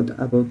things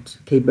about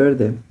Cape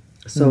Verde.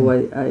 So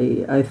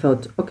I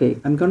thought, okay,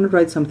 I'm going to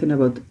write something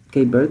about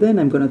Cape Verde, and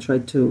I'm going to try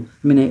to,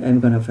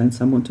 I'm going to find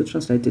someone to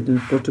translate it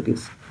into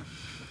Portuguese.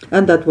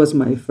 And that was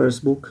my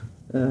first book,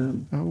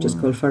 just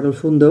called Farol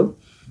Fundo.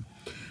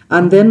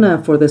 And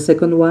then for the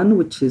second one,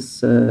 which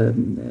is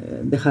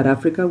Dejar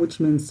Africa, which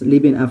means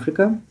Live in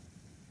Africa,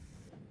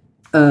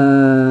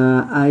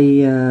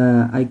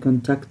 I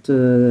contact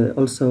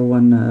also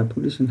one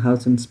publishing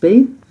house in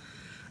Spain,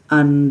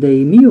 and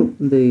they knew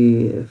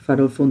the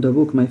Farol Fundo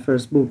book, my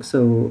first book,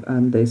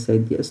 and they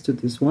said yes to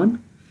this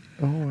one.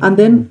 And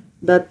then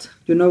that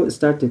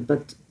started.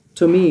 But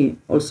to me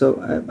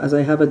also, as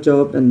I have a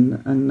job,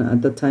 and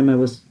at that time I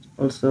was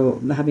also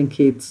having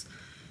kids,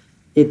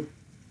 it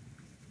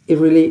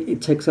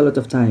takes a lot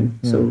of time.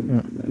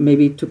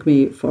 Maybe it took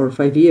me 4 or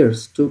 5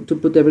 years to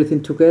put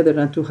everything together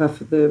and to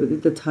have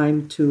the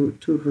time to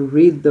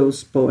read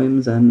those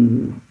poems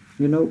and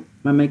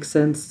make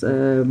sense,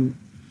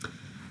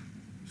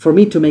 for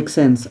me to make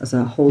sense as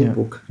a whole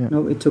book.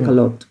 It took a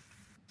lot.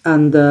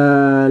 And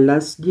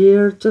last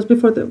year,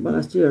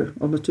 almost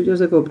 2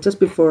 years ago, just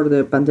before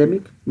the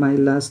pandemic, my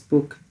last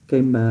book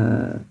came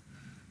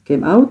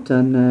out,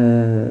 and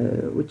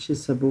which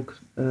is a book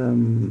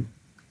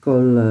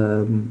called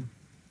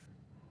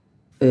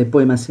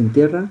Poemas sin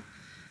Tierra,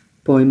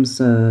 Poems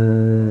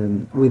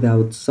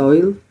Without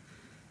Soil,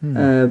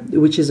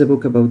 which is a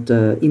book about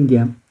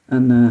India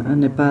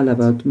and Nepal,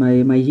 about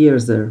my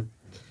years there.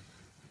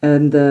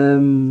 And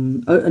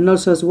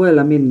also as well,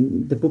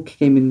 the book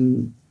came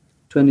in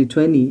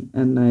 2020,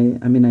 and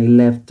I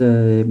left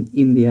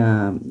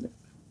India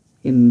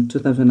in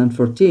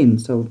 2014.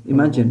 So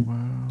imagine,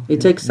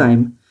 it takes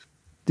time.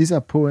 These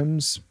are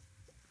poems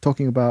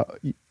talking about,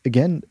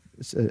 again,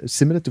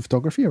 similar to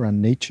photography,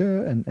 around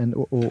nature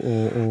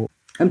or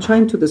I'm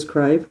trying to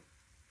describe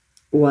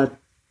what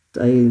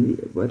I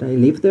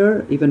live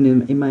there. Even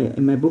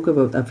in my book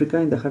about Africa,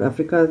 in Dejar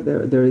Africa,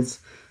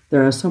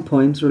 there are some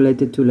poems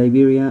related to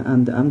Liberia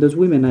and those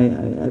women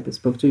I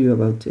spoke to you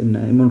about in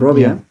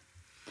Monrovia. Yeah.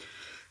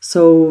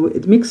 So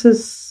it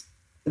mixes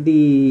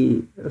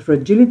the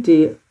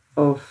fragility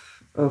of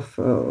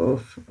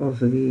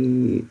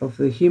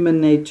the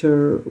human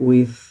nature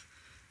with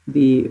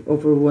the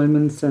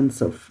overwhelming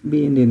sense of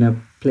being in a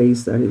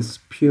place that is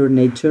pure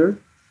nature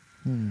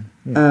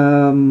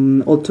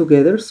all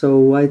together.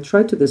 So I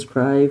try to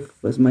describe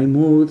as my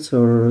moods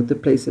or the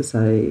places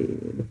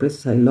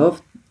I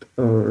loved,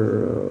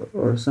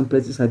 or some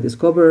places I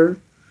discovered,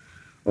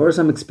 or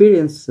some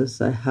experiences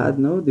I had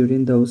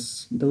during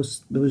those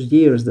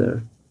years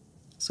there.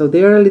 So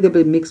they are a little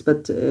bit mixed,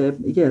 but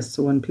yes,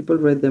 when people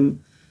read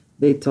them,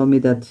 they told me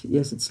that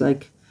yes, it's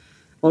like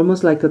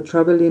almost like a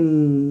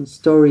traveling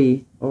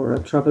story or a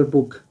travel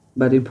book,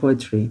 but in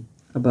poetry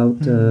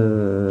about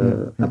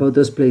about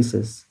those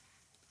places.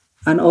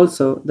 And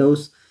also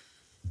those,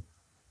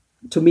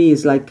 to me,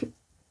 is like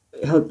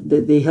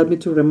they help me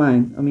to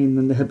remind. I mean,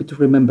 and they help me to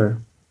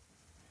remember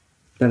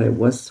that I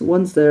was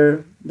once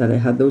there, that I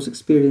had those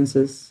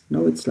experiences.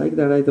 No, it's like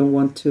that. I don't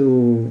want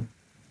to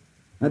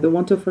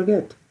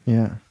forget.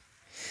 Yeah.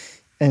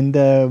 And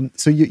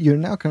so you're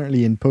now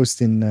currently in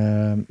post in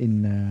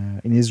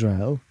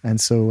Israel,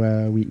 and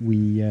so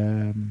we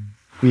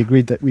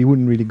agreed that we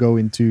wouldn't really go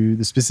into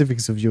the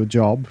specifics of your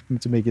job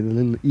to make it a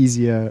little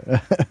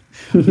easier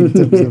in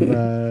terms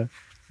of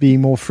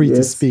being more free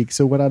to speak.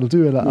 So what I'll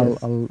do,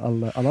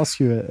 I'll ask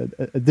you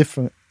a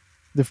different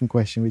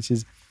question, which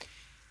is,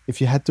 if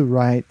you had to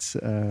write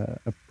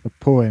a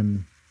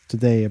poem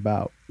today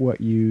about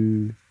what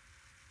you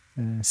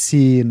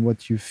see and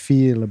what you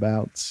feel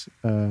about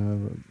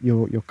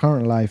your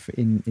current life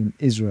in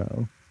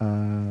Israel,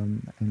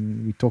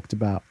 and we talked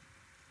about,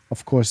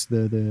 of course,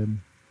 the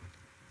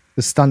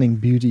stunning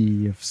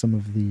beauty of some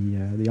of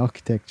the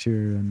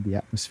architecture and the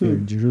atmosphere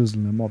in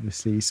Jerusalem,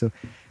 obviously. So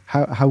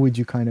how would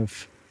you kind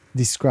of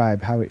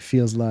describe how it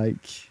feels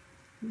like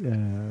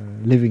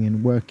living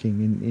and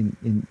working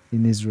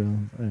in Israel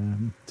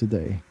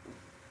today?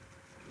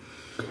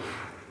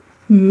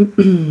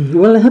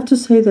 Well, I have to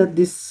say that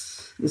this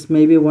is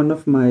maybe one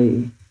of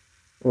my,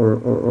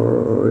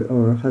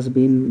 or has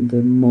been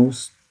the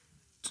most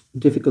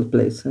difficult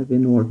place I've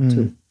been worked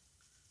to,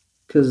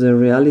 because the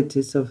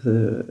realities of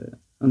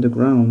on the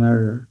ground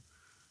are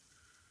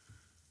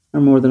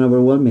more than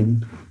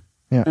overwhelming.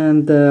 Yeah.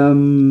 And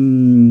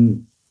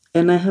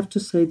I have to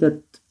say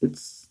that it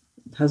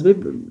has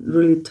been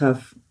really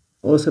tough,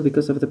 also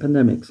because of the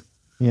pandemics.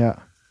 Yeah.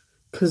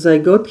 Because I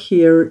got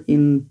here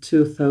in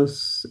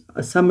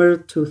summer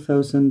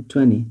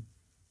 2020.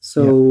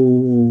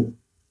 So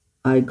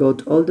I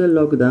got all the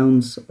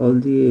lockdowns, all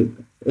the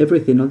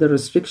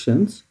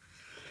restrictions,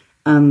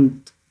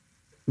 and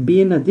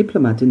being a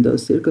diplomat in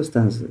those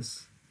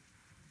circumstances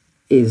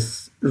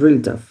is really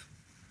tough.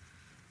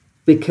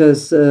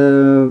 Because,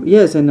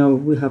 yes, I know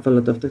we have a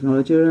lot of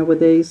technology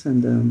nowadays,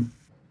 and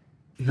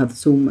we have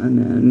Zoom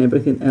and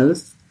everything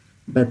else,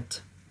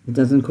 but it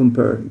doesn't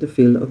compare the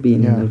feel of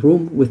being in a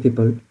room with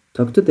people,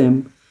 talk to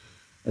them,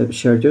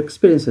 share your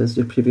experiences,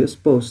 your previous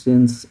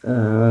postings,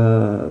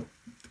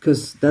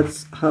 because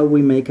that's how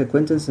we make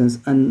acquaintances,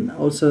 and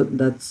also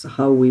that's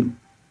how we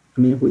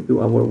do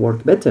our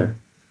work better.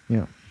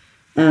 Yeah.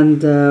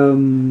 And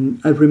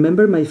I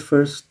remember my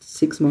first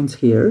 6 months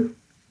here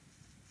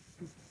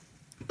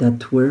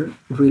that were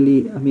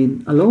really,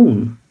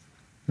 alone.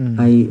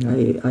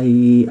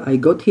 I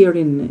got here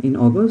in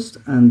August,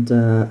 and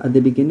at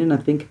the beginning,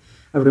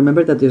 I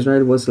remember that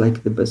Israel was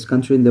like the best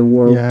country in the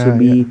world to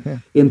be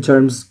in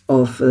terms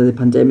of the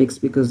pandemics,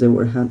 because they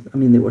were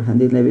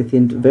handling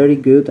everything very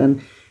good,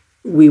 and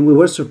we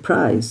were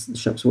surprised. The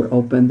shops were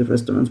open, the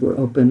restaurants were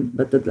open,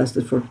 but that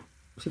lasted for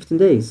 15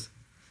 days.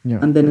 Yeah.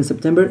 And then in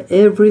September,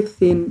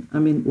 everything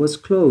was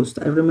closed.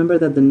 I remember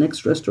that the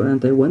next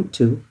restaurant I went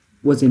to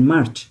was in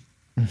March.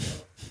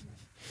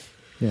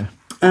 Yeah.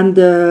 And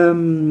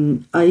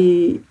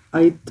I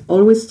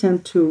always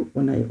tend to,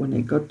 when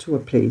I got to a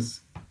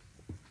place,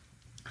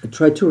 I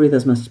try to read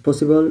as much as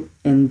possible,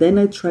 and then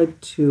I try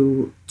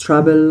to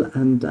travel,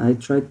 and I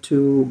try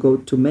to go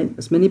to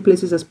as many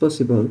places as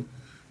possible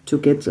to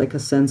get like a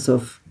sense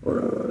of,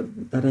 or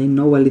that I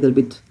know a little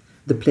bit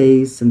the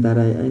place, and that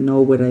I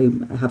know where I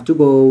have to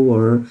go,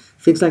 or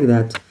things like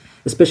that.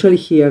 Especially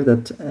here,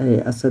 that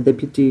as a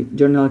deputy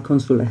general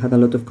consul, I had a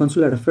lot of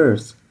consular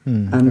affairs.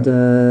 And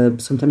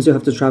sometimes you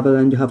have to travel,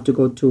 and you have to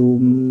go to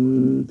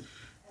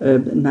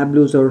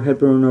Nablus or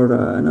Hebron or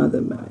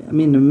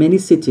many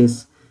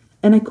cities,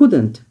 and I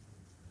couldn't.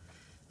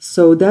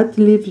 So that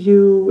leaves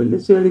you a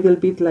little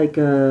bit like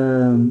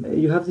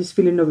you have this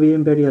feeling of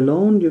being very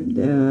alone,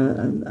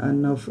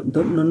 and of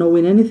not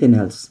knowing anything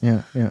else.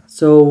 Yeah.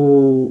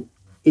 So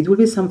it will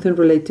be something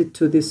related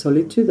to this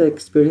solitude I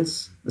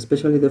experienced,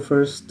 especially the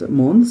first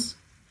months.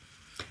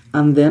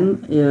 And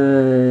then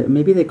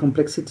maybe the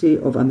complexity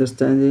of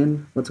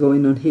understanding what's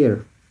going on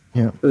here,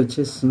 which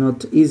is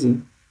not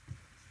easy.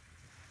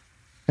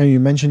 And you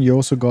mentioned you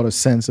also got a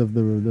sense of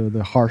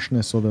the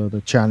harshness or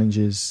the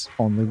challenges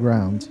on the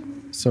ground.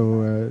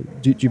 So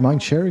do you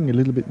mind sharing a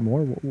little bit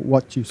more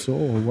what you saw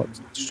or what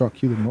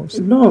struck you the most?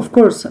 No, of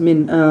course.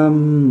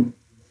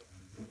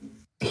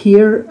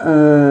 Here,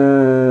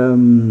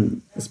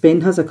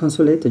 Spain has a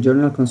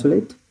general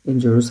consulate in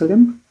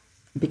Jerusalem,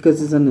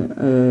 because it's and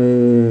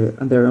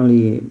there are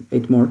only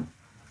 8 more.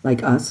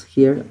 like us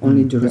here,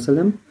 only in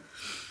Jerusalem,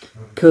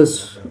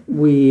 because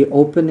we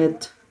opened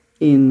it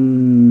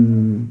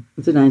in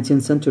the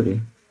 19th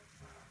century,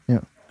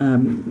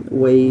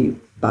 way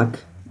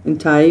back in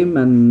time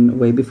and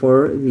way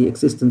before the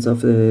existence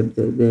of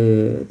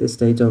the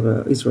state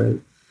of Israel.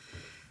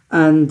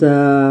 And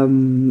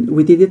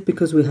we did it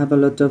because we had a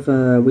lot of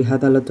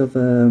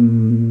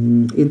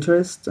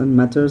interest and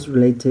matters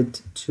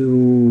related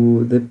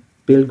to the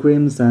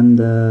pilgrims and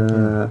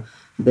the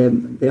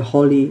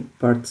holy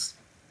parts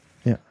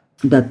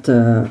that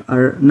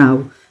are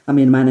now,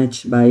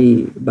 managed by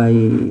the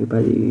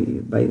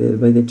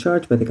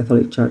church, by the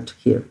Catholic Church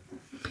here.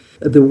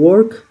 The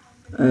work,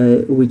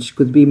 which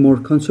could be more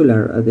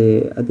consular at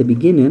the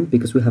beginning,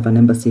 because we have an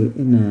embassy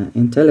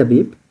in Tel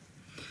Aviv.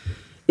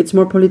 It's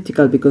more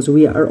political because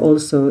we are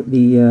also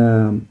the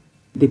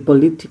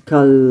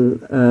political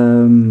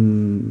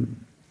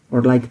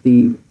or like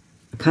the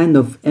kind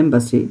of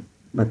embassy,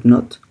 but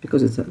not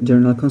because it's a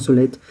general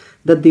consulate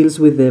that deals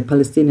with the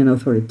Palestinian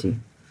Authority.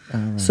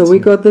 Right, so we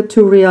got the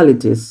two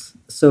realities.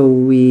 So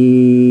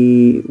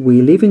we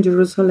live in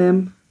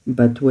Jerusalem,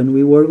 but when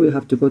we work, we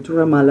have to go to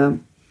Ramallah.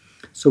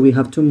 So we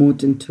have to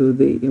move into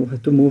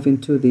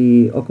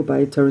the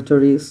occupied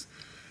territories.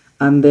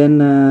 And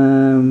then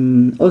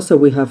also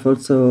we have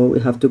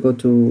to go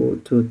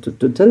to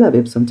Tel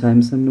Aviv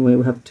sometimes, and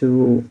we have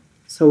to.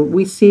 So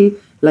we see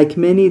like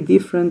many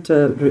different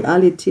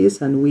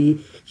realities, and we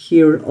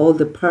hear all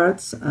the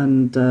parts,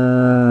 and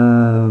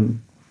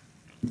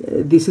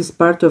this is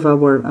part of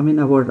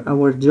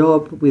our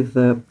job with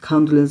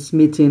countless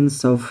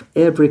meetings of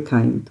every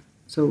kind.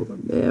 So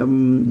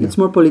it's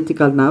more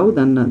political now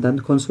than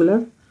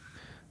consular.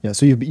 Yeah.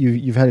 So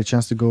you've had a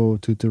chance to go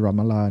to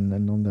Ramallah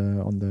and on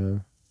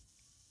the.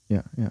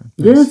 Yeah. Nice.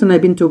 Yes, and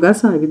I've been to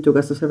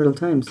Gaza several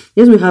times.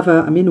 Yes, we have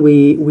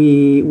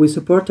we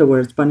support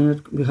our Spanish.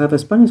 We have a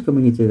Spanish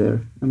community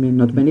there.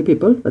 Not many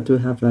people, but we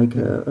have like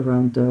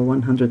around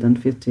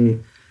 150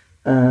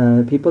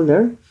 people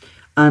there.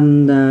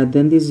 And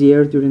then this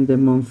year, during the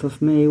month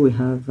of May, we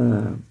had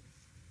a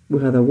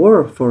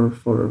war for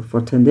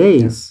 10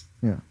 days.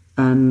 Yeah.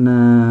 And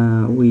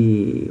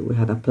we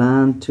had a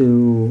plan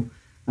to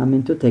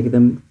take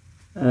them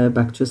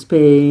back to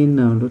Spain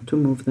or to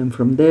move them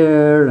from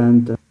there.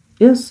 And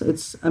yes,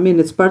 it's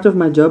part of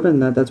my job,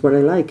 and that's what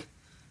I like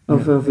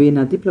of being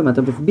a diplomat,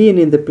 of being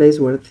in the place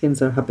where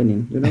things are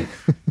happening.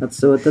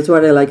 That's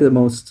what I like the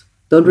most.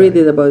 Don't read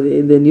it about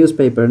in the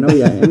newspaper. No,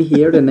 I'm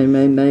here and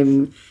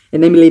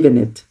I'm living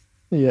it.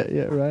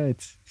 Yeah,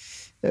 right.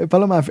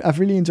 Paloma, I've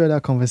really enjoyed our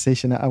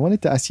conversation. I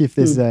wanted to ask you if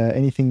there's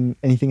anything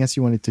else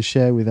you wanted to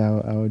share with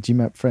our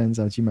GMAP friends,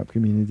 our GMAP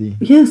community.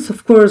 Yes,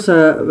 of course.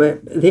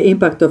 The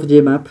impact of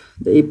GMAP,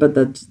 the impact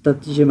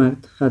that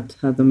GMAP had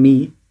on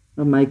me,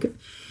 on my.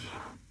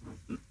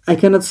 I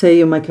cannot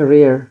say on my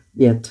career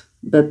yet,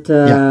 but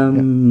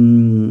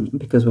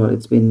because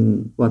it's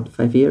been 4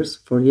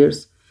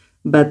 years,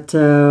 but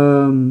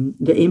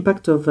the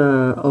impact of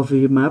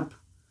GMAP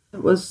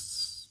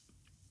was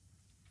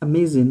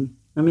amazing.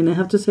 I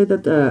have to say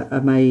that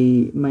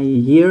my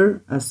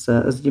year as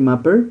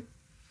GMAPper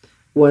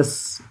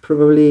was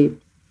probably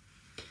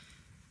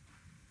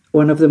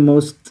one of the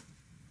most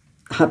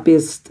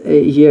happiest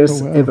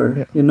years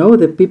ever. Yeah.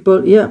 The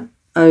people. Yeah,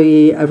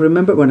 I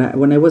remember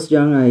when I was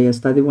young, I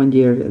studied 1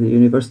 year at the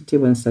university.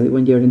 When I studied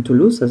 1 year in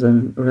Toulouse as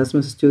an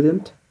Erasmus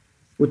student,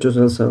 which was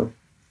also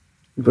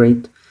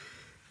great.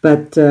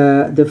 But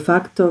the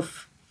fact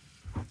of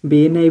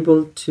being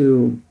able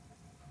to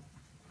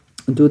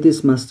do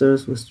this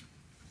masters was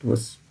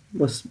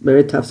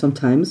very tough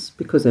sometimes,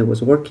 because I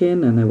was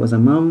working and I was a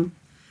mom,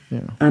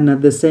 and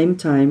at the same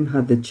time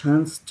had the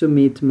chance to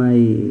meet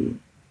my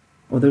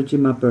other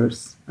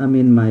GMAPers.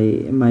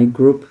 My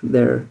group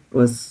there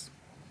was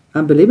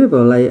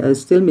unbelievable. I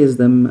still miss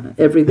them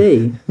every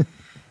day,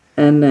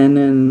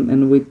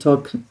 and we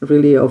talk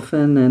really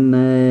often. And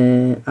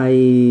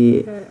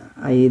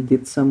I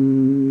did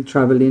some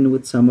traveling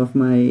with some of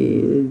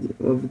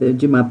the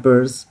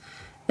GMAPers.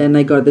 And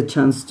I got the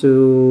chance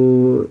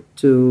to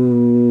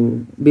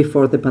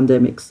before the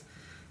pandemics,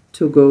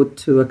 to go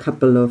to a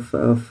couple of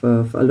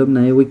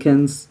alumni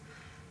weekends,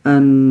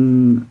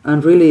 and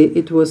really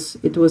it was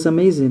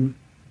amazing,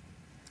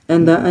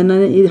 and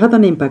it had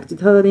an impact.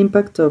 It had an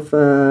impact of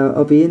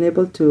being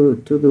able to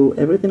do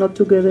everything all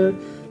together,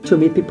 to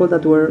meet people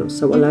that were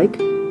so alike,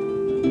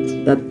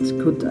 that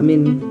could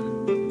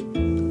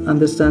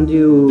understand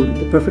you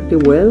perfectly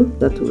well,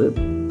 that were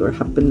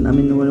happen.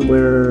 When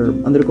we're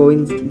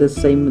undergoing the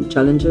same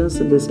challenges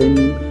and the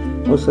same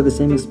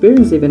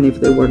experience, even if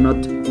they were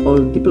not all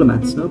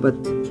diplomats, but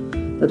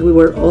that we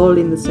were all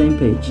in the same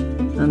page,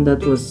 and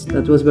that was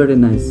very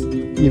nice.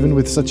 Even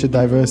with such a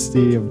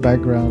diversity of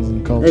backgrounds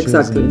and cultures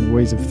and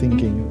ways of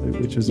thinking,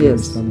 which was really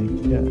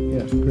stunning. Yeah,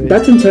 great.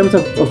 That's in terms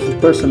of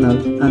personal,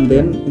 and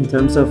then in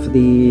terms of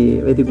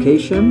the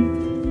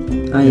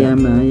education, I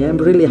am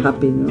really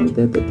happy.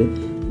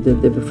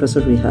 The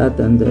professors we had,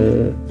 and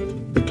the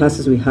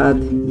classes we had,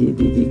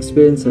 the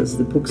experiences,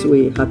 the books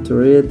we had to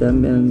read,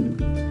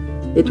 and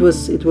it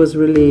was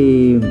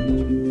really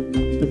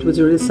it was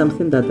really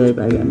something that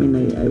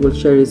I will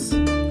cherish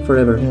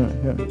forever.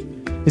 Yeah.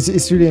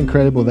 It's really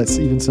incredible that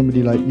even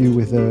somebody like you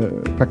with a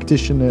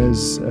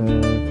practitioner's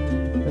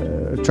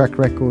track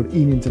record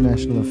in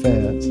international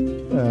affairs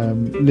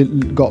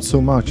got so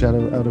much out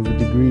of a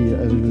degree,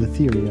 out of the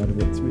theory out of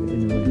it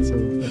in a way. So,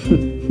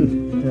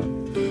 yeah.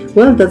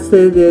 Well, that's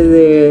the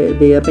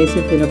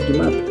amazing thing of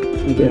DMAP,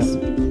 I guess.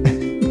 Yeah.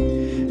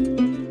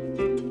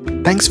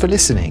 Thanks for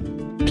listening.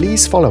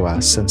 Please follow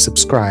us and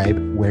subscribe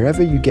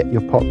wherever you get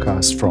your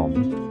podcasts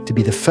from to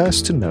be the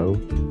first to know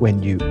when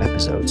new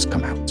episodes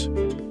come out.